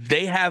 because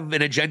they have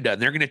an agenda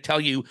and they're going to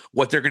tell you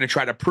what they're going to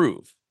try to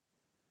prove.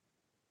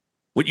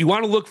 What you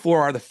want to look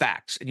for are the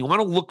facts, and you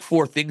want to look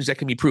for things that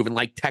can be proven,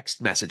 like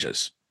text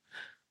messages.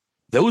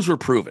 Those were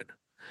proven.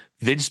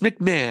 Vince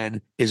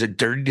McMahon is a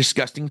dirty,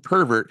 disgusting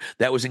pervert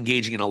that was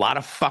engaging in a lot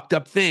of fucked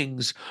up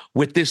things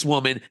with this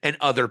woman and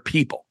other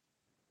people.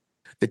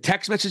 The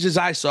text messages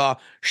I saw,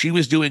 she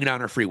was doing it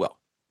on her free will.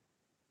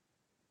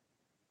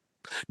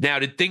 Now,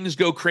 did things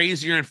go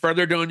crazier and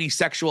further doing these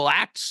sexual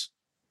acts?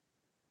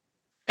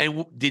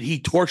 And did he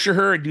torture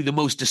her and do the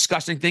most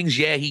disgusting things?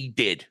 Yeah, he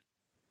did.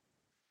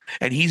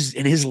 And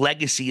his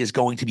legacy is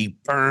going to be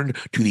burned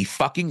to the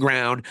fucking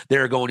ground.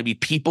 There are going to be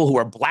people who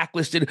are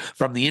blacklisted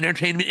from the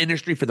entertainment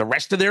industry for the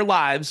rest of their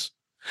lives.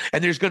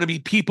 And there's going to be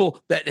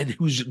people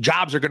whose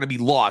jobs are going to be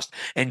lost.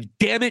 And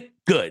damn it,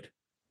 good.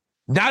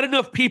 Not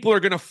enough people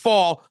are going to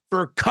fall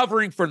for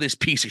covering for this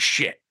piece of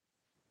shit.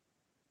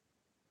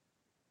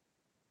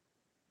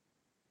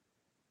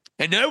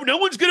 And no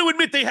one's going to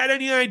admit they had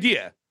any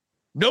idea.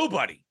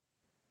 Nobody.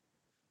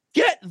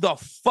 Get the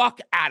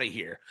fuck out of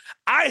here.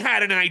 I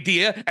had an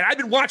idea, and I've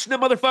been watching that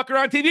motherfucker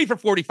on TV for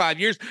 45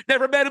 years.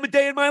 Never met him a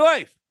day in my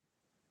life.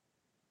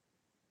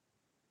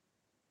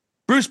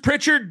 Bruce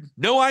Pritchard,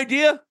 no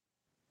idea.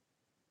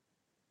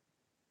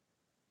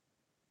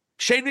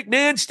 Shane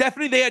McMahon,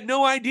 Stephanie, they had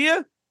no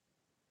idea.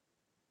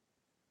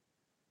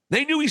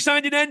 They knew he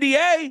signed an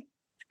NDA.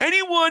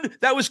 Anyone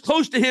that was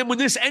close to him when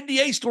this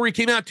NDA story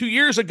came out 2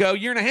 years ago,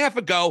 year and a half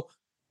ago,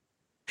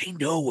 they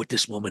know what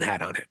this woman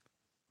had on him.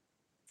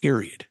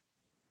 Period.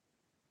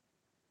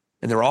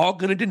 And they're all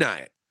going to deny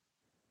it.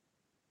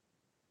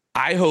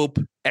 I hope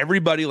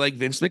everybody like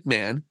Vince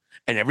McMahon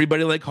and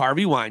everybody like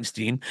Harvey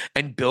Weinstein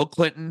and Bill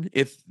Clinton,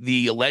 if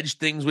the alleged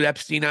things with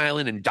Epstein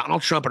Island and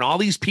Donald Trump and all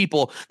these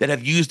people that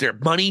have used their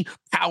money,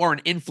 power,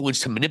 and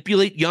influence to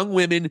manipulate young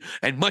women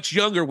and much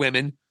younger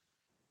women,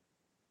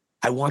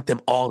 I want them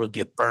all to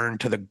get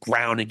burned to the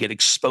ground and get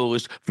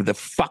exposed for the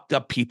fucked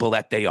up people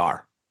that they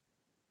are.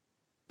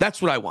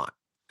 That's what I want.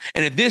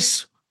 And if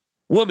this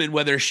woman,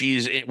 whether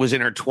it was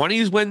in her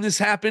 20s when this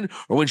happened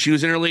or when she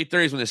was in her late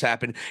 30s when this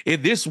happened,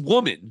 if this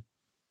woman,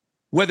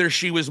 whether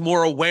she was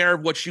more aware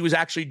of what she was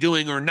actually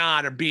doing or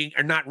not,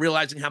 or not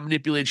realizing how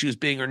manipulated she was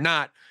being or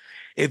not,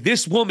 if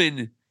this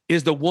woman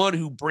is the one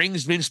who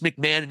brings Vince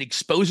McMahon and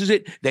exposes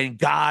it, then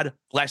God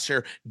bless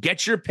her.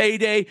 Get your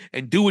payday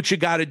and do what you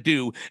got to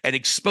do and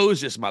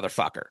expose this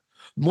motherfucker.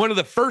 One of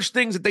the first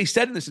things that they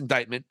said in this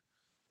indictment,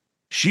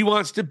 she's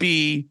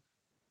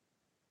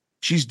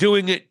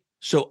doing it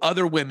so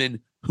other women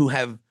who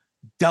have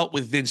dealt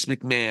with Vince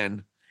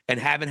McMahon and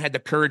haven't had the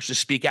courage to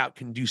speak out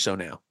can do so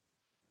now.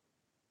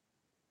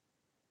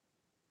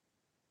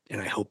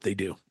 And I hope they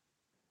do.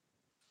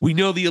 We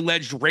know the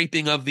alleged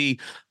raping of the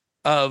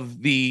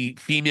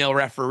female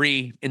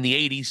referee in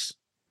the 80s.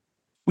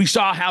 We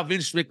saw how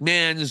Vince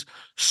McMahon's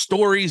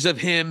stories of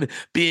him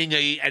being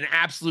an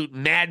absolute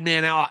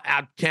madman out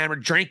camera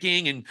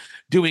drinking and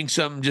doing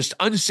some just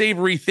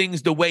unsavory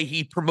things, the way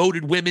he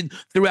promoted women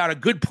throughout a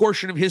good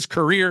portion of his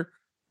career.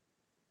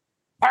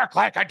 Bark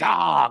like a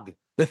dog.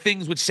 The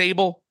things with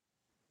Sable.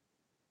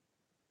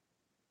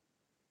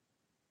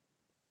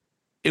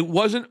 It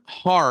wasn't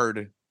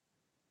hard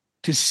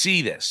to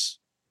see this,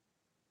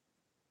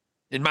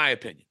 in my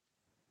opinion.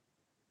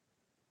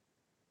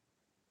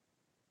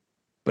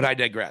 But I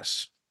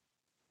digress.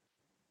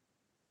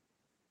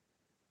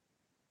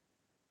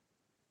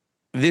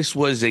 This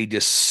was a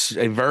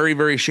very,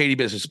 very shady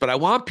business. But I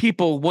want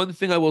people, one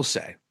thing I will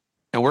say,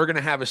 and we're going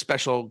to have a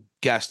special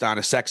guest on,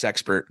 a sex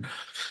expert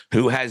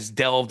who has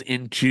delved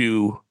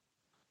into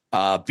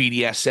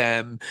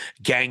BDSM,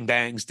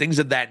 gangbangs, things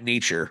of that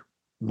nature.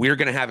 We're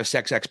going to have a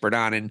sex expert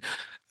on. And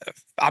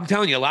I'm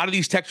telling you, a lot of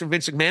these texts from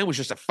Vince McMahon was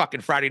just a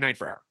fucking Friday night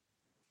for her.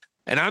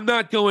 And I'm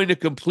not going to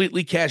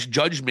completely cast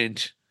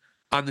judgment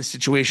on the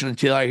situation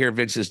until I hear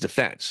Vince's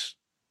defense.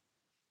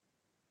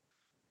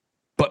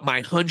 But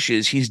my hunch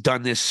is he's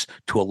done this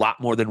to a lot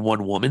more than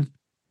one woman.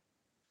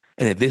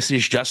 And if this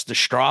is just the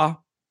straw,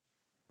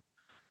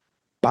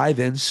 bye,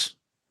 Vince.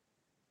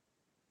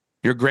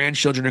 Your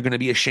grandchildren are going to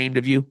be ashamed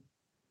of you.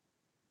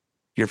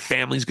 Your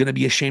family's going to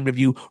be ashamed of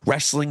you.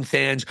 Wrestling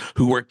fans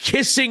who were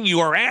kissing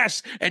your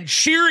ass and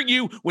cheering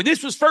you when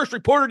this was first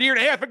reported a year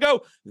and a half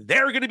ago,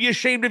 they're going to be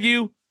ashamed of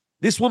you.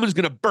 This woman's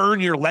going to burn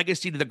your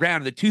legacy to the ground.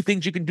 And the two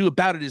things you can do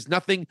about it is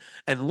nothing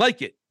and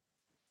like it.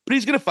 But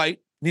he's going to fight.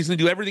 And he's going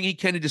to do everything he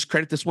can to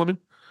discredit this woman.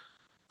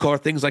 Call her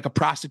things like a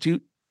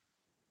prostitute.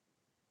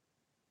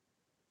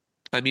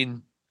 I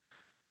mean,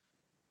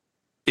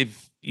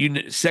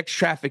 sex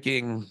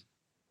trafficking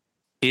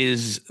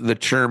is the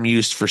term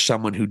used for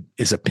someone who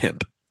is a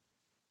pimp.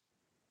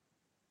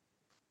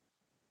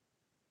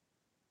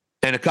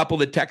 And a couple of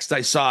the texts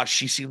I saw,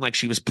 she seemed like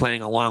she was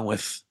playing along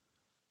with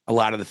a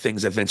lot of the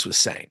things that Vince was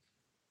saying.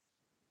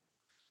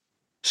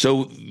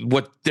 So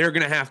what they're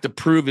going to have to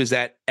prove is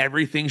that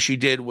everything she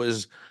did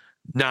was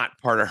not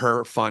part of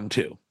her fun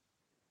too.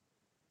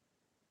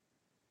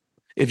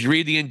 If you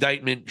read the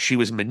indictment, she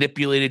was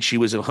manipulated. She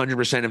was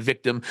 100% a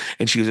victim,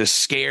 and she was a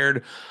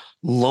scared,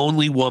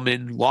 lonely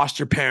woman, lost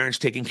her parents,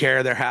 taking care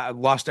of their house,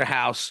 lost her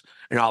house,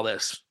 and all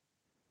this.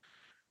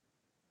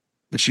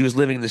 But she was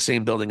living in the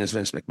same building as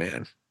Vince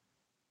McMahon.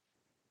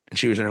 And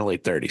she was in her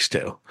late 30s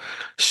too.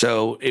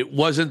 So it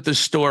wasn't the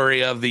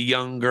story of the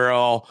young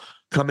girl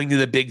coming to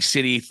the big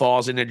city,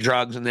 falls into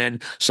drugs, and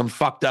then some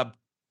fucked up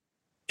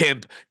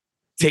pimp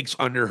takes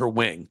under her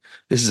wing.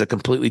 This is a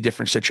completely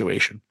different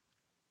situation.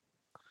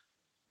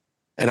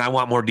 And I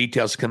want more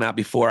details to come out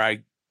before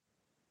I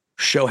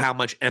show how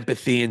much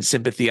empathy and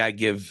sympathy I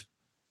give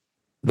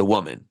the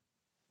woman.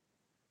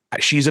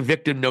 She's a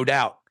victim, no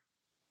doubt.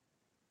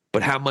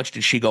 But how much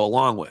did she go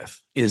along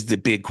with is the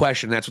big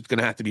question. That's what's going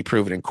to have to be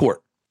proven in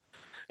court.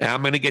 And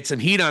I'm going to get some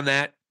heat on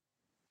that.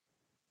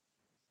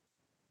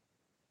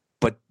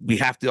 But we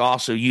have to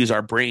also use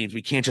our brains.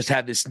 We can't just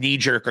have this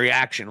knee-jerk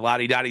reaction.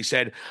 Lottie Dottie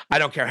said, I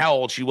don't care how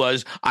old she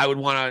was. I would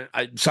want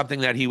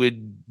something that he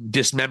would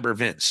dismember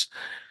Vince.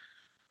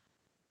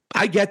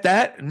 I get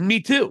that. Me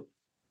too.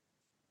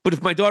 But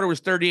if my daughter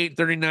was 38,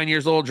 39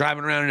 years old,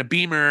 driving around in a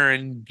Beamer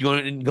and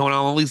going on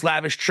all these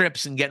lavish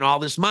trips and getting all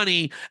this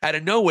money out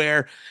of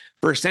nowhere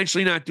for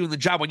essentially not doing the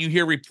job, when you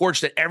hear reports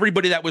that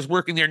everybody that was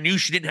working there knew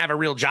she didn't have a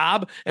real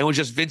job and was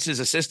just Vince's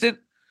assistant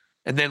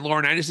and then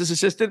Laurinaitis'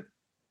 assistant,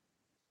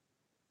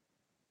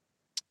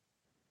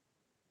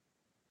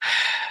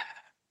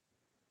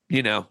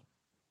 you know,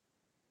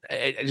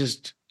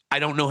 I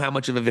don't know how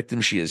much of a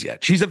victim she is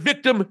yet. She's a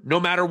victim no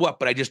matter what,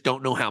 but I just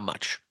don't know how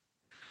much.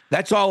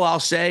 That's all I'll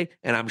say,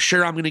 and I'm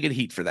sure I'm going to get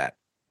heat for that.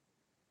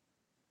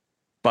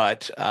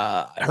 But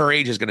her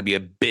age is going to be a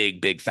big,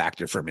 big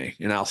factor for me,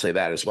 and I'll say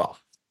that as well.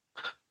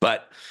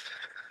 But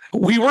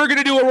we were going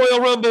to do a Royal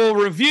Rumble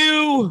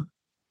review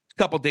a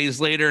couple days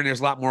later, and there's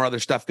a lot more other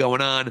stuff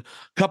going on. A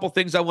couple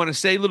things I want to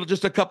say,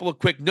 just a couple of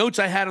quick notes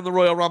I had on the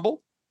Royal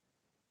Rumble.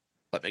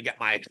 Let me get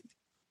my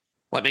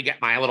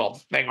little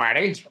thing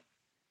ready.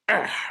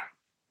 The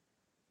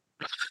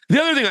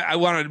other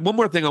thing one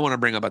more thing I want to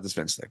bring up about this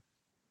Vince thing.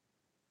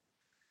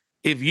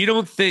 If you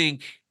don't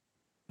think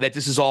that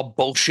this is all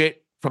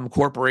bullshit from a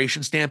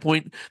corporation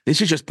standpoint, this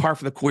is just par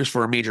for the course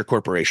for a major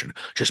corporation.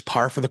 Just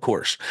par for the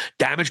course.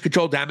 Damage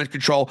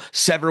control,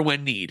 sever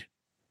when need.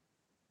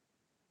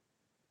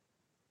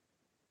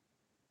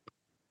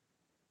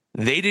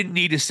 They didn't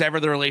need to sever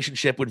the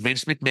relationship with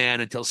Vince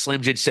McMahon until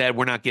Slim Jim said,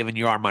 we're not giving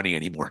you our money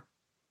anymore.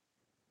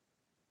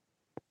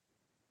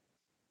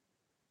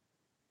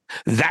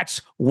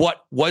 That's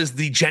what was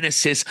the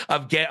genesis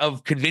of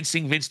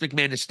convincing Vince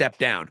McMahon to step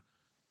down.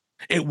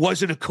 It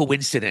wasn't a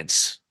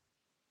coincidence.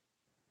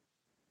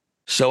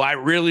 So I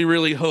really,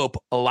 really hope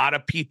a lot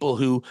of people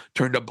who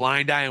turned a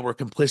blind eye and were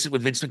complicit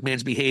with Vince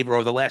McMahon's behavior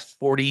over the last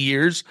 40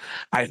 years,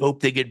 I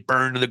hope they get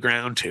burned to the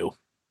ground too.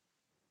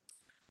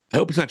 I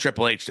hope it's not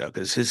Triple H though,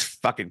 because his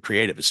fucking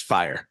creative is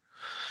fire.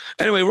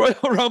 Anyway, Royal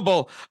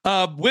Rumble.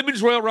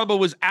 Women's Royal Rumble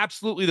was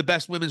absolutely the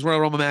best women's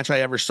Royal Rumble match I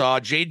ever saw.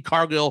 Jade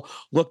Cargill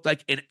looked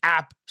like an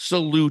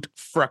absolute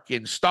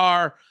freaking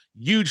star.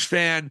 Huge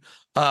fan.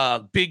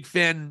 Big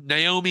fan.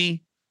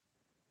 Naomi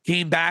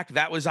came back.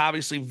 That was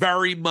obviously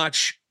very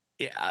much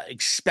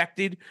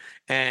expected.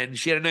 And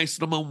she had a nice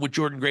little moment with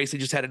Jordynne Grace. They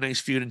just had a nice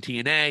feud in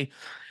TNA.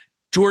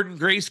 Jordynne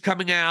Grace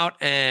coming out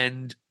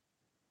and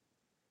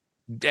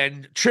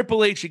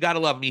Triple H, you got to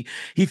love me.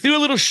 He threw a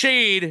little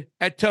shade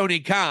at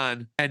Tony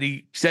Khan and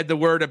he said the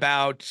word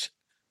about,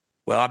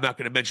 well, I'm not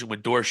going to mention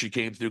what door she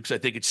came through because I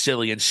think it's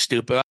silly and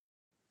stupid.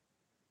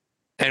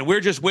 And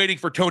we're just waiting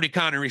for Tony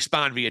Khan to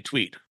respond via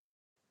tweet.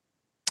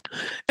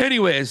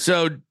 Anyway,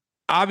 so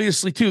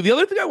obviously, too, the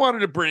other thing I wanted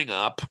to bring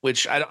up,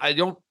 which I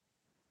don't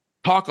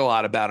talk a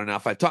lot about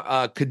enough,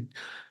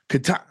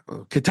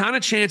 Katana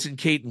Chance and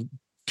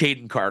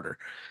Kaden Carter.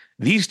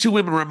 These two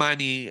women remind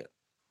me,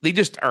 they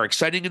just are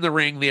exciting in the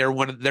ring.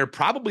 They're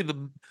probably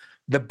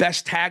the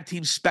best tag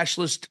team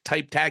specialist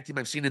type tag team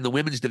I've seen in the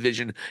women's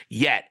division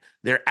yet.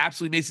 They're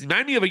absolutely amazing.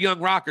 Remind me of a Young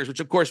Rockers, which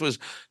of course was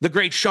the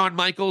great Shawn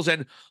Michaels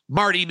and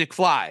Marty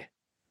McFly.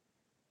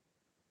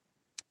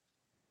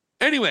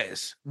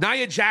 Anyways,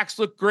 Nia Jax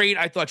looked great.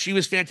 I thought she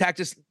was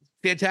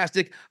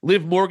fantastic.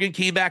 Liv Morgan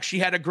came back. She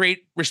had a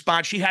great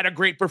response. She had a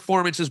great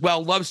performance as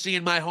well. Love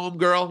seeing my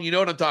homegirl. You know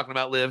what I'm talking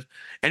about, Liv.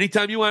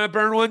 Anytime you want to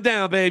burn one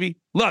down, baby.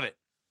 Love it.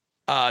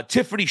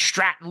 Tiffany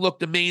Stratton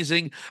looked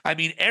amazing. I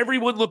mean,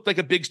 everyone looked like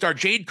a big star.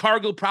 Jade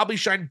Cargill probably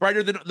shined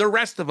brighter than the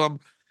rest of them.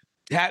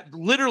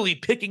 Literally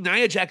picking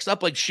Nia Jax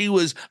up like she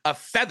was a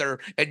feather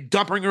and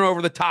dumping her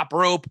over the top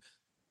rope.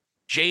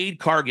 Jade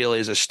Cargill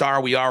is a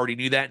star. We already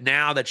knew that.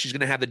 Now that she's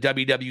going to have the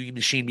WWE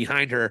machine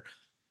behind her,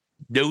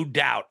 no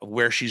doubt of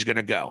where she's going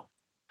to go.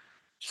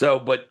 So,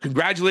 but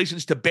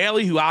congratulations to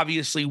Bayley, who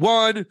obviously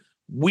won.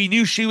 We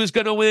knew she was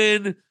going to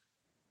win.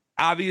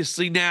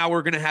 Obviously, now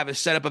we're going to have a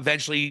setup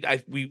eventually. I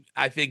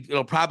think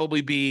it'll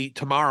probably be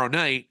tomorrow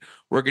night.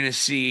 We're going to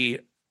see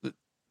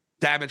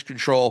Damage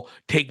Control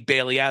take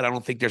Bayley out. I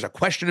don't think there's a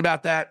question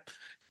about that.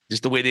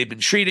 Just the way they've been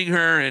treating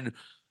her. And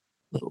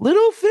the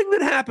little thing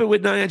that happened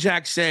with Nia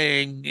Jax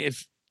saying,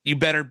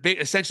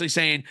 essentially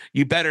saying,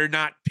 you better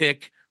not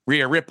pick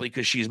Rhea Ripley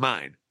because she's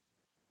mine.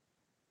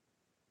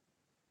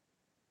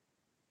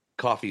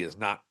 Coffee is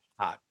not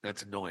hot.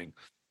 That's annoying.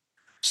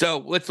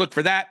 So let's look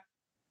for that.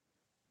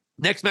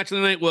 Next match of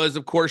the night was,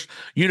 of course,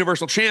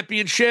 Universal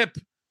Championship.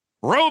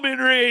 Roman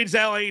Reigns,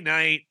 LA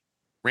Knight,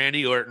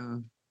 Randy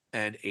Orton,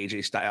 and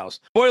AJ Styles.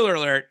 Spoiler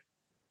alert.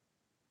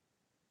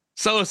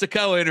 Solo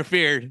Sikoa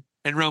interfered,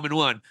 and Roman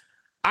won.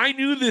 I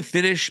knew the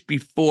finish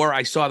before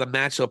I saw the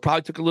match, so it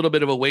probably took a little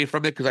bit away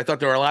from it because I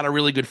thought there were a lot of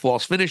really good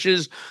false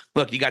finishes.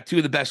 Look, you got two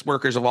of the best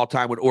workers of all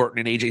time with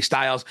Orton and AJ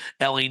Styles.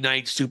 LA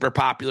Knight, super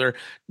popular.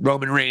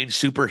 Roman Reigns,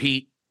 super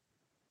heat.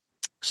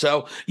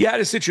 So you had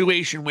a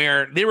situation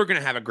where they were going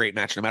to have a great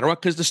match no matter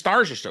what because the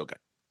stars are so good.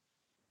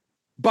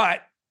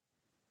 But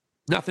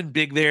nothing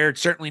big there.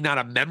 It's certainly not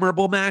a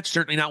memorable match.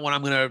 Certainly not one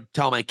I'm going to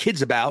tell my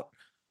kids about.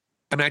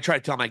 I mean, I try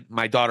to tell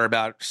my daughter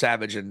about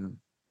Savage and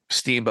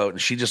Steamboat,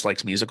 and she just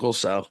likes musicals,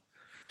 so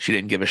she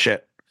didn't give a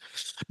shit.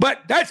 But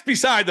that's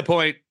beside the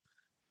point.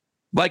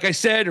 Like I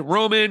said,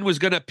 Roman was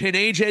going to pin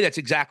AJ. That's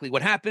exactly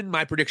what happened.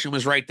 My prediction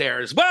was right there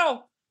as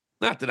well.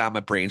 Not that I'm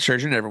a brain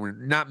surgeon.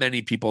 Not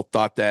many people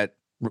thought that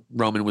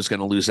Roman was going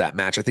to lose that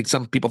match. I think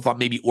some people thought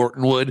maybe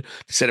Orton would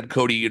to set up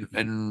Cody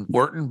and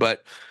Orton,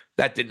 but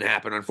that didn't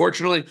happen,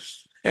 unfortunately.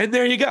 And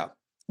there you go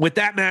with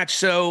that match.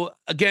 So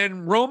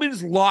again,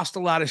 Roman's lost a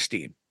lot of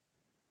steam,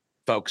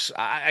 folks.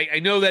 I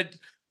know that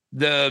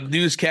the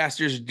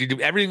newscasters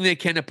do everything they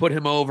can to put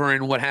him over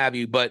and what have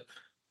you, but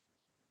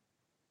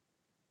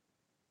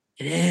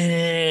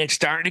it's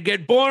starting to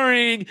get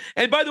boring.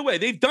 And by the way,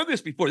 they've done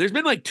this before. There's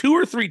been like 2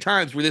 or 3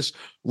 times where this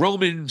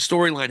Roman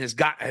storyline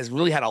has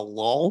really had a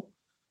lull.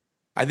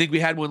 I think we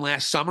had one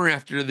last summer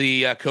after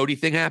the Cody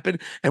thing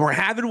happened, and we're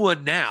having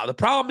one now. The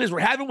problem is we're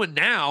having one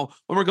now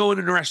when we're going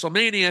into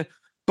WrestleMania,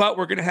 but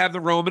we're going to have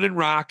the Roman and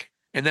Rock,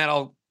 and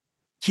that'll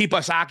keep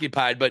us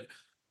occupied. But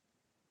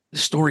the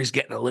story's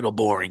getting a little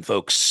boring,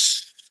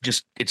 folks.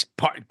 Just it's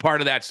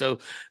part of that. So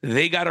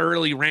they got to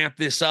really ramp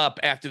this up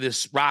after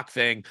this Rock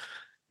thing.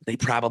 They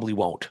probably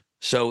won't.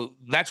 So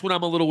that's what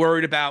I'm a little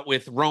worried about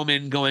with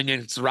Roman going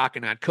against Rock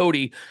and not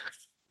Cody.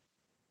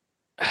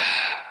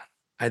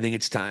 I think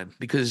it's time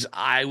because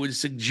I would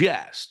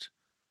suggest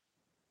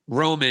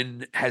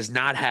Roman has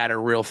not had a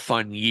real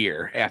fun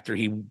year after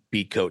he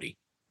beat Cody.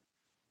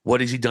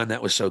 What has he done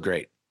that was so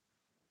great?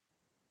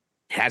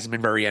 Hasn't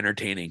been very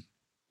entertaining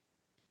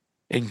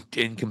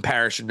in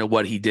comparison to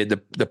what he did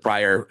the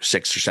prior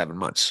 6 or 7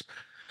 months,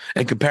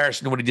 in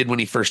comparison to what he did when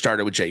he first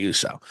started with Jey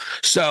Uso.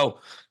 So,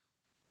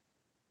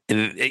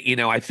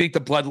 I think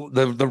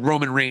the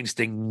Roman Reigns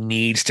thing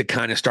needs to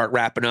kind of start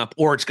wrapping up,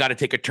 or it's got to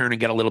take a turn and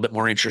get a little bit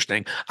more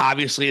interesting.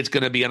 Obviously, it's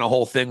going to be on a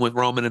whole thing with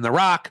Roman and The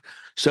Rock,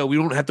 so we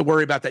don't have to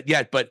worry about that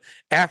yet. But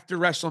after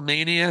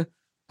WrestleMania,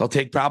 they'll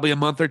take probably a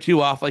month or 2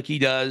 off like he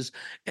does.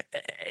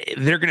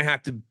 They're going to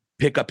have to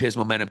pick up his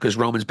momentum because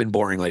Roman's been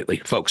boring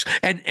lately, folks.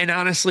 And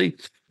honestly,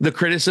 the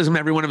criticism,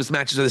 every one of his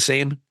matches are the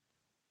same.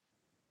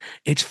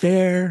 It's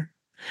fair.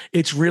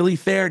 It's really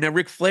fair. Now,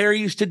 Ric Flair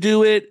used to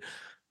do it.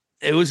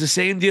 It was the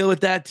same deal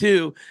with that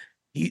too.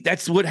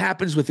 That's what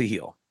happens with a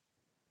heel,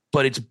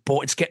 but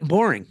it's getting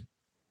boring,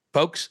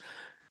 folks.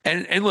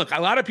 And look,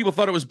 a lot of people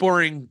thought it was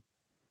boring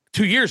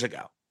 2 years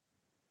ago.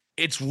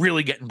 It's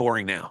really getting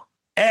boring now.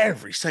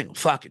 Every single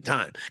fucking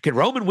time. Can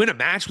Roman win a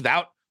match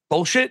without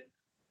bullshit?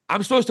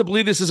 I'm supposed to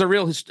believe this is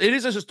it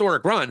is a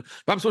historic run,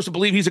 but I'm supposed to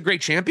believe he's a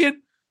great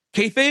champion?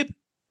 Kayfabe?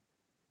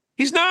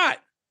 He's not.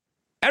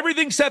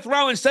 Everything Seth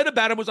Rollins said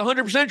about him was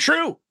 100%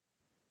 true.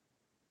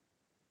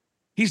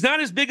 He's not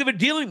as big of a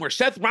deal anymore.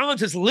 Seth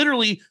Rollins is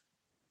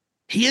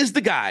he is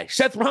the guy.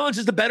 Seth Rollins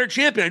is the better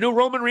champion. I know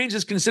Roman Reigns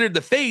is considered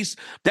the face.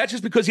 That's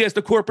just because he has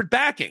the corporate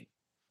backing.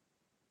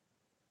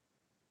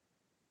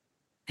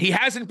 He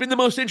hasn't been the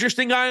most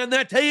interesting guy on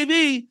that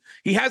TV.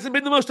 He hasn't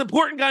been the most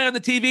important guy on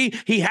the TV.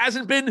 He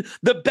hasn't been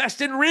the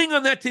best in ring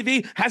on that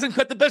TV. Hasn't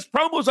cut the best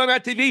promos on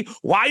that TV.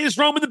 Why is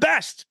Roman the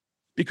best?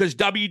 Because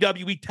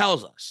WWE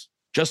tells us,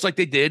 just like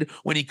they did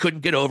when he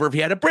couldn't get over if he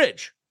had a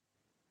bridge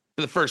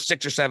for the first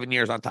 6 or 7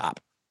 years on top.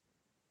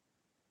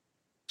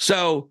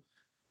 So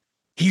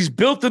he's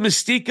built the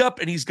mystique up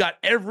and he's got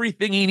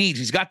everything he needs.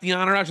 He's got the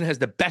entourage and has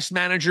the best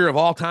manager of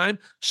all time.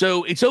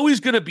 So it's always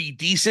going to be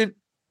decent.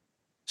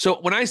 So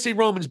when I say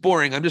Roman's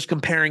boring, I'm just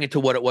comparing it to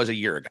what it was a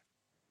year ago.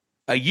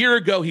 A year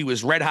ago, he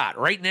was red hot.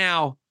 Right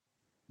now,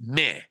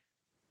 meh.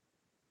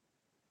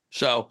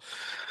 So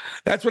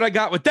that's what I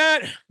got with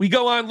that. We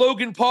go on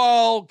Logan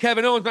Paul,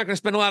 Kevin Owens. Not going to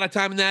spend a lot of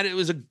time on that. It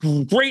was a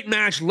great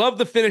match. Love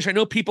the finish. I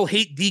know people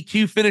hate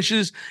DQ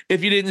finishes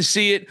if you didn't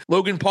see it.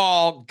 Logan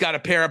Paul got a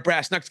pair of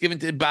brass knucks given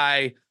to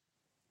by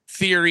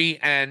Theory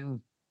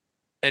and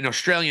an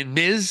Australian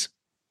Miz.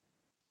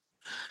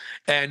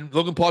 And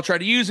Logan Paul tried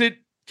to use it.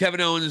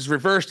 Kevin Owens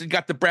reversed and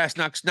got the brass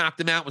knucks, knocked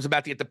him out, was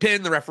about to get the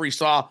pin. The referee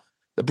saw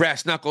the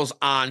brass knuckles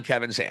on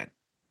Kevin's hand.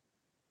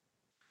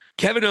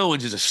 Kevin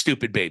Owens is a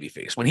stupid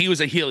babyface. When he was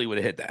a heel, he would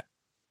have hit that.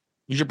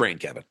 Use your brain,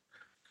 Kevin.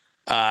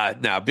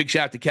 Now, big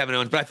shout out to Kevin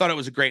Owens, but I thought it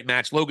was a great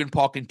match. Logan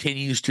Paul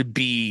continues to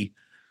be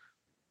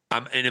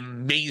an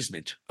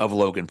amazement of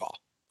Logan Paul,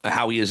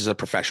 how he is as a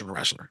professional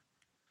wrestler.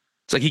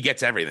 It's like he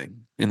gets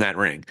everything in that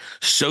ring.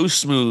 So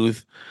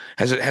smooth,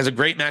 has a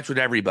great match with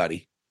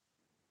everybody.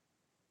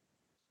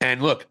 And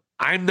look,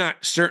 I'm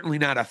certainly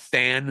not a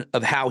fan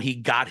of how he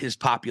got his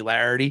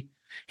popularity.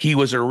 He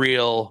was a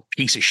real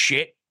piece of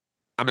shit.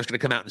 I'm just going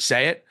to come out and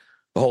say it.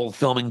 The whole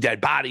filming dead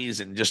bodies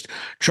and just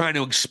trying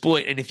to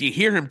exploit. And if you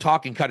hear him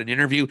talk and cut an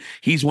interview,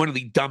 he's one of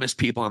the dumbest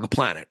people on the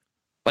planet.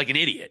 Like an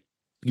idiot.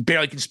 He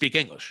barely can speak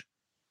English.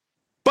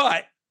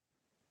 But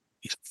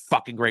he's a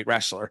fucking great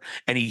wrestler.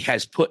 And he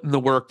has put in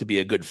the work to be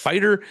a good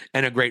fighter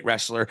and a great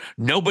wrestler.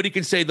 Nobody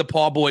can say the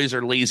Paul boys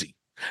are lazy.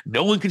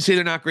 No one can say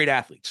they're not great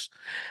athletes.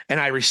 And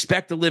I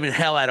respect the living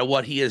hell out of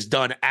what he has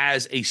done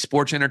as a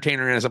sports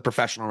entertainer and as a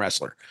professional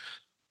wrestler.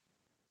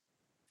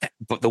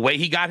 But the way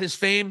he got his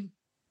fame,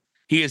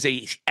 he is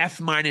a F-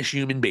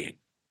 human being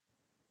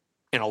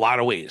in a lot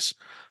of ways.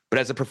 But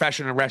as a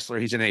professional wrestler,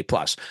 he's an A+.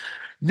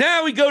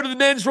 Now we go to the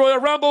Men's Royal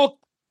Rumble.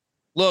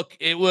 Look,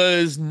 it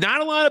was not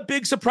a lot of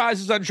big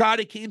surprises.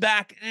 Andrade came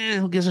back.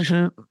 Who gives a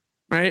shit?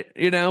 Right?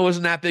 It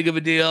wasn't that big of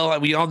a deal.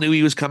 We all knew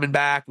he was coming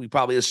back. We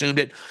probably assumed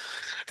it.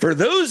 For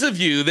those of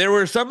you, there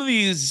were some of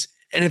these,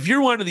 and if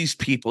you're one of these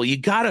people, you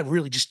got to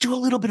really just do a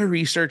little bit of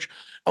research.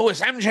 Oh,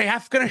 is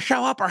MJF going to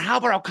show up, or how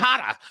about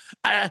Okada?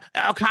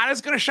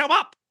 Okada's going to show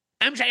up.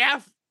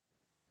 MJF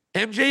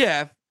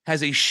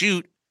has a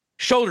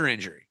shoulder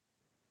injury.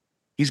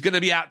 He's going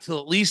to be out till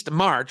at least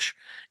March,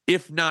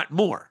 if not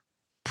more,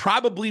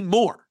 probably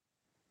more.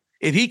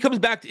 If he comes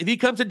to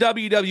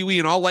WWE,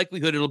 in all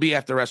likelihood, it'll be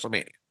after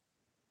WrestleMania.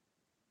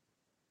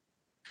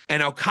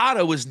 And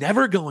Okada was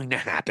never going to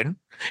happen.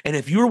 And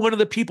if you're one of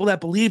the people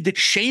that believed it,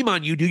 shame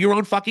on you. Do your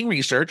own fucking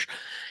research.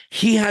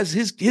 He has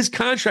his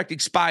contract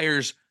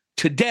expires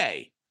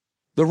today.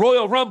 The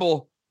Royal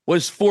Rumble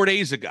was 4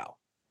 days ago.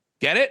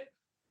 Get it?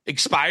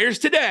 Expires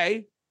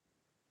today.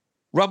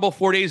 Rumble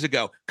 4 days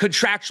ago.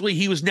 Contractually,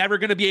 he was never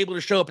going to be able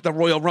to show up at the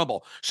Royal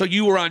Rumble. So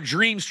you were on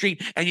Dream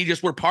Street and you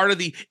just were part of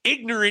the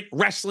ignorant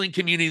wrestling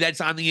community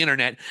that's on the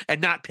internet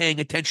and not paying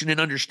attention and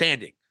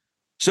understanding.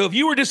 So if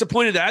you were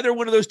disappointed that either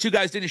one of those two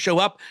guys didn't show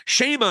up,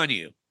 shame on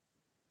you.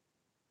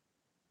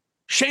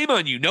 Shame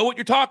on you. Know what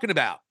you're talking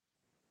about.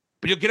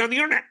 But you'll get on the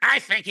internet. I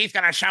think he's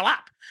going to show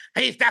up.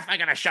 He's definitely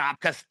going to show up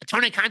because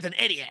Tony Khan's an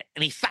idiot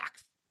and he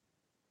sucks.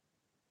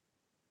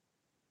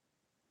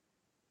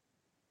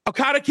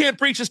 Okada can't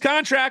breach his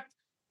contract,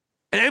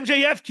 and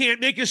MJF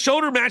can't make his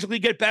shoulder magically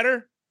get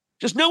better.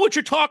 Just know what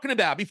you're talking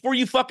about before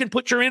you fucking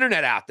put your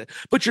internet out there.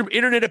 Put your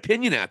internet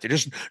opinion out there.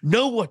 Just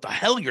know what the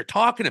hell you're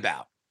talking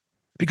about.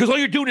 Because all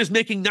you're doing is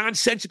making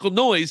nonsensical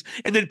noise,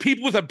 and then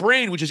people with a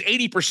brain, which is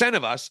 80%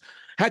 of us,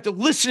 had to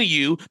listen to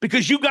you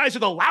because you guys are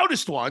the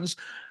loudest ones.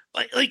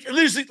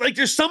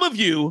 There's some of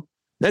you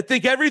that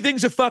think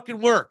everything's a fucking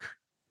work.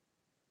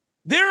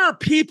 There are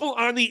people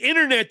on the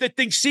internet that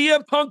think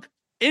CM Punk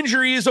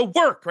injury is a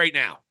work right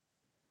now.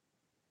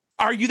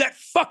 Are you that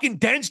fucking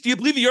dense? Do you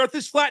believe the earth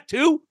is flat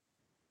too?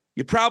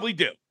 You probably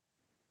do.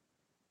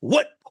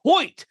 What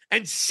point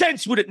and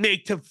sense would it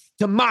make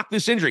to mock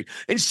this injury?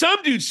 And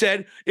some dude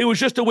said it was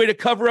just a way to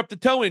cover up the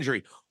toe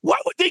injury. Why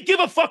would they give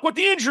a fuck what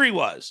the injury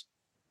was?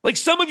 Like,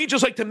 some of you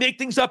just like to make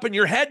things up in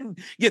your head and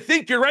you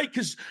think you're right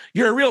because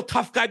you're a real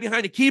tough guy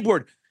behind a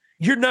keyboard.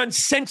 You're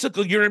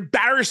nonsensical. You're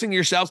embarrassing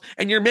yourselves,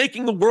 and you're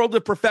making the world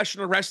of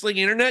professional wrestling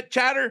internet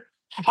chatter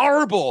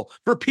horrible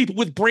for people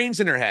with brains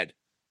in their head.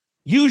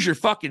 Use your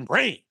fucking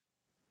brain.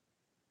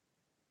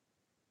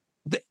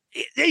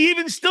 They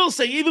even still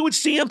say, even with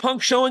CM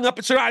Punk showing up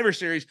at Survivor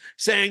Series,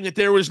 saying that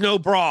there was no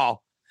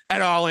brawl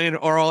at All In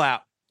or All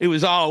Out. It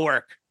was all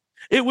work.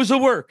 It was a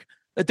work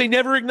that they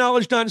never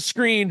acknowledged on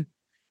screen,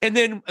 and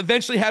then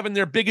eventually having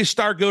their biggest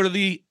star go to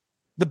the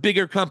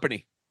bigger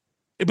company.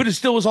 But it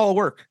still was all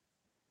work.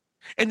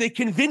 And they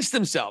convinced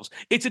themselves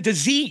it's a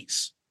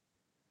disease.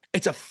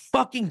 It's a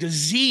fucking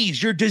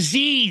disease. You're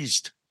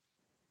diseased.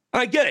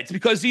 I get it. It's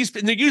because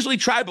they're usually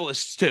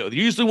tribalists too. They're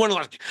usually one of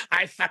those,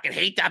 I fucking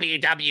hate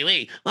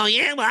WWE. Well,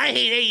 yeah, I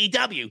hate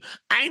AEW.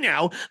 I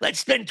know. Let's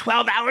spend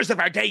 12 hours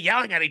of our day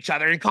yelling at each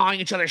other and calling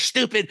each other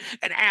stupid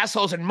and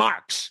assholes and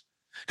marks.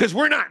 Because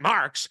we're not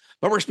marks,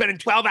 but we're spending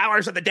 12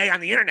 hours of the day on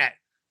the internet.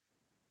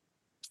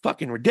 It's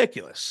fucking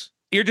ridiculous.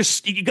 You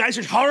guys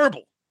are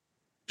horrible.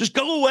 Just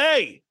go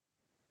away.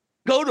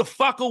 Go the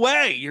fuck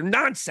away. You're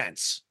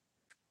nonsense.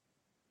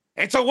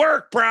 It's a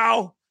work,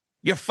 bro.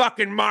 You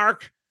fucking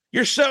mark.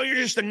 You're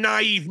just a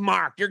naive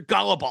mark. You're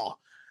gullible.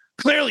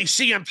 Clearly,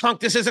 CM Punk,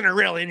 this isn't a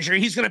real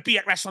injury. He's going to be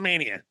at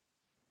WrestleMania.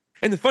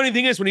 And the funny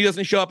thing is, when he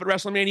doesn't show up at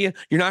WrestleMania,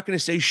 you're not going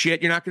to say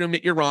shit. You're not going to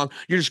admit you're wrong.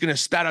 You're just going to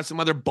spat out some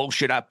other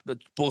bullshit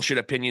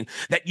opinion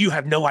that you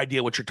have no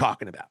idea what you're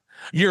talking about.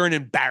 You're an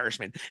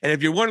embarrassment. And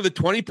if you're one of the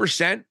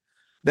 20%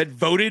 that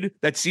voted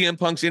that CM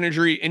Punk's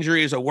injury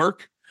is a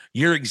work,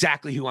 you're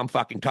exactly who I'm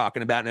fucking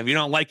talking about. And if you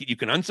don't like it, you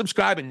can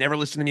unsubscribe and never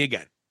listen to me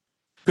again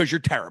because you're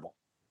terrible.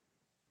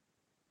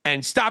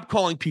 And stop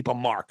calling people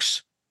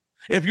marks.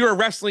 If you're a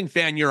wrestling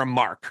fan, you're a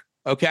mark,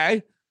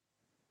 okay?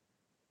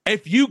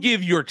 If you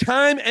give your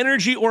time,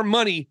 energy, or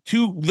money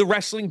to the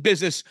wrestling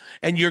business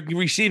and you're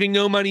receiving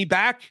no money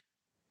back,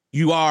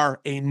 you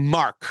are a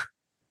mark,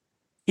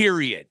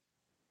 period.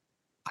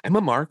 I'm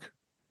a mark.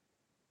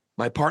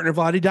 My partner,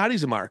 Vladi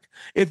Dottie's a mark.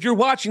 If you're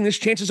watching this,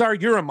 chances are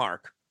you're a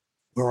mark.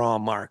 We're all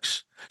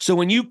marks. So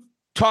when you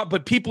talk,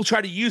 but people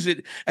try to use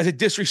it as a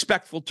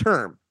disrespectful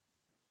term,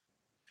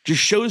 just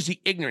shows the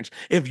ignorance.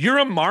 If you're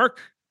a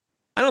mark,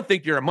 I don't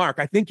think you're a mark.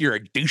 I think you're a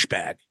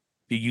douchebag if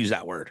you use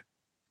that word.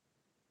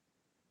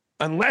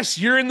 Unless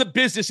you're in the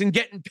business and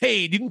getting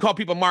paid, you can call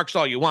people marks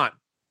all you want.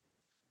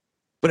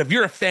 But if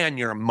you're a fan,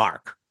 you're a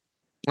mark.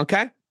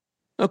 Okay?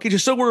 Okay,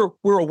 just so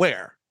we're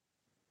aware.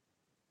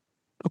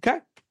 Okay?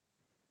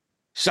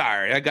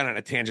 Sorry, I got on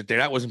a tangent there.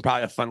 That wasn't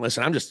probably a fun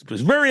listen.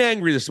 Was very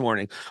angry this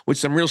morning with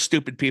some real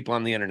stupid people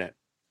on the internet.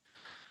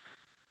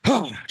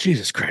 Oh,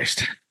 Jesus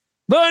Christ.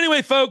 But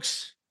anyway,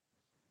 folks,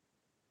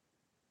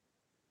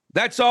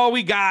 that's all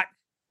we got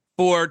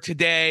for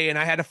today. And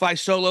I had to fly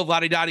solo.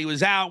 Vladi Dotti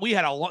was out.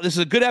 This is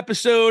a good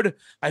episode.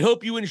 I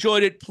hope you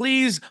enjoyed it.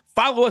 Please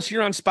follow us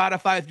here on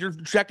Spotify. If you're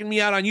checking me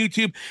out on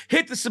YouTube,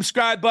 hit the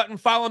subscribe button.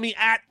 Follow me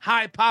at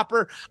High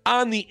Popper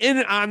on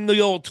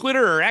the old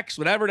Twitter or X,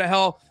 whatever the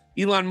hell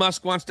Elon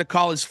Musk wants to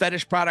call his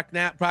fetish project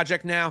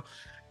now.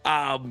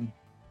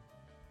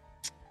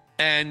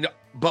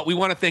 But we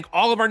want to thank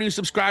all of our new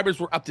subscribers.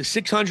 We're up to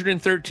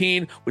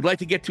 613. We'd like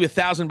to get to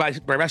 1,000 by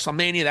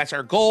WrestleMania. That's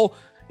our goal.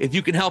 If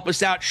you can help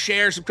us out,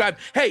 share, subscribe.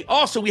 Hey,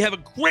 also, we have a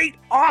great,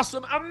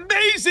 awesome,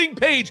 amazing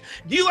page.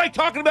 Do you like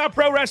talking about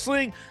pro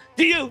wrestling?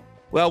 Do you?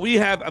 Well, we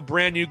have a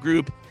brand new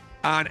group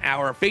on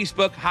our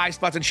Facebook, High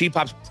Spots and Sheep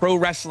Pops Pro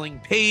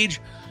Wrestling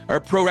page, or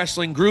Pro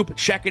Wrestling group.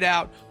 Check it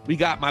out. We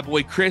got my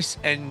boy Chris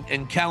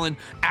and Kellen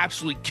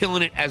absolutely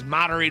killing it as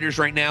moderators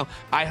right now.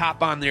 I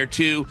hop on there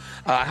too.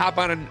 I hop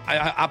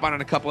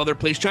on a couple other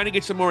places, trying to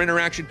get some more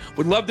interaction.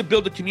 Would love to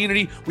build a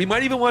community. We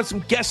might even want some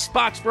guest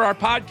spots for our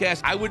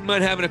podcast. I wouldn't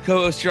mind having a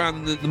co-host here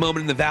on the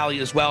Moment in the Valley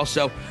as well.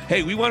 So,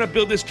 hey, we want to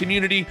build this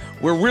community.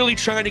 We're really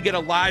trying to get a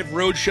live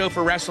road show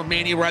for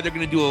WrestleMania. We're either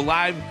going to do a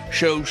live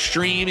show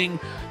streaming,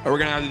 or we're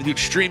going to do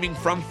streaming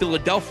from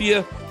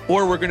Philadelphia,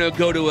 or we're going to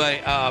go to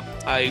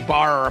a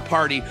bar or a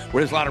party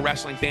where there's a lot of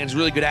wrestling fans,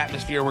 really good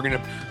atmosphere. We're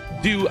going to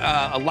do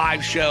a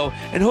live show,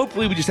 and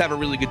hopefully we just have a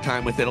really good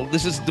time with it.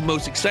 This is the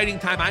most exciting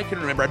time I can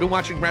remember. I've been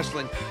watching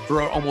wrestling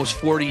for almost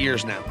 40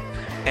 years now,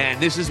 and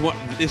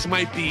this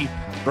might be,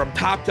 from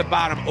top to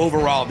bottom,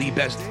 overall the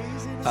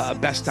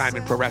best time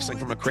in pro wrestling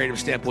from a creative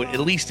standpoint, at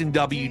least in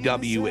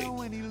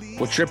WWE.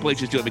 What Triple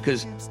H is doing,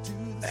 because,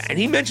 and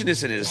he mentioned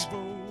this in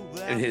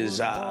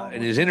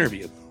his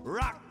interview,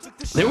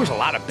 there was a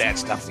lot of bad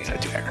stuff in the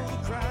Attitude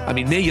Era. I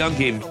mean, Mae Young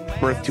gave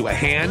birth to a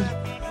hand.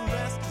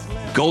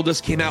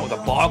 Goldust came out with a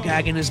ball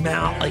gag in his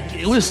mouth. Like,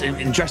 it was,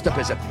 and dressed up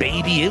as a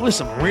baby. It was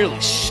some really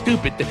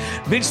stupid thing.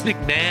 Vince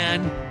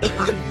McMahon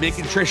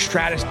making Trish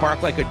Stratus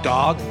bark like a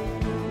dog.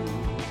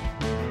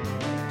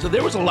 So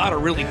there was a lot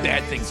of really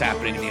bad things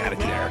happening in the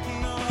Attitude Era.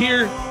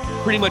 Here,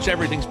 pretty much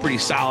everything's pretty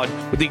solid,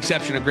 with the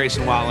exception of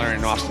Grayson Waller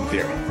and Austin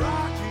Theory.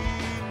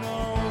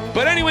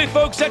 But anyway,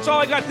 folks, that's all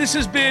I got. This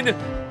has been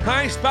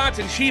High Spots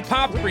and Sheep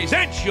Pops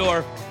presents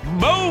your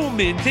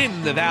Moment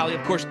in the Valley,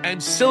 of course,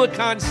 and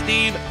Silicon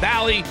Steve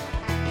Valley.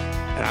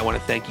 And I want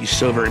to thank you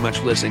so very much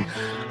for listening.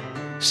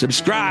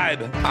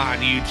 Subscribe on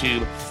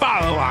YouTube,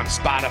 follow on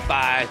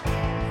Spotify,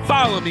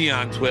 follow me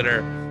on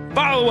Twitter,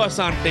 follow us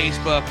on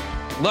Facebook.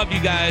 Love you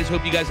guys.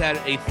 Hope you guys had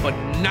a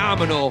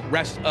phenomenal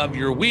rest of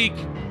your week.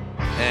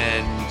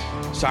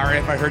 And sorry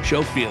if I hurt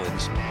your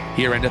feelings.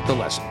 Here endeth the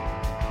lesson.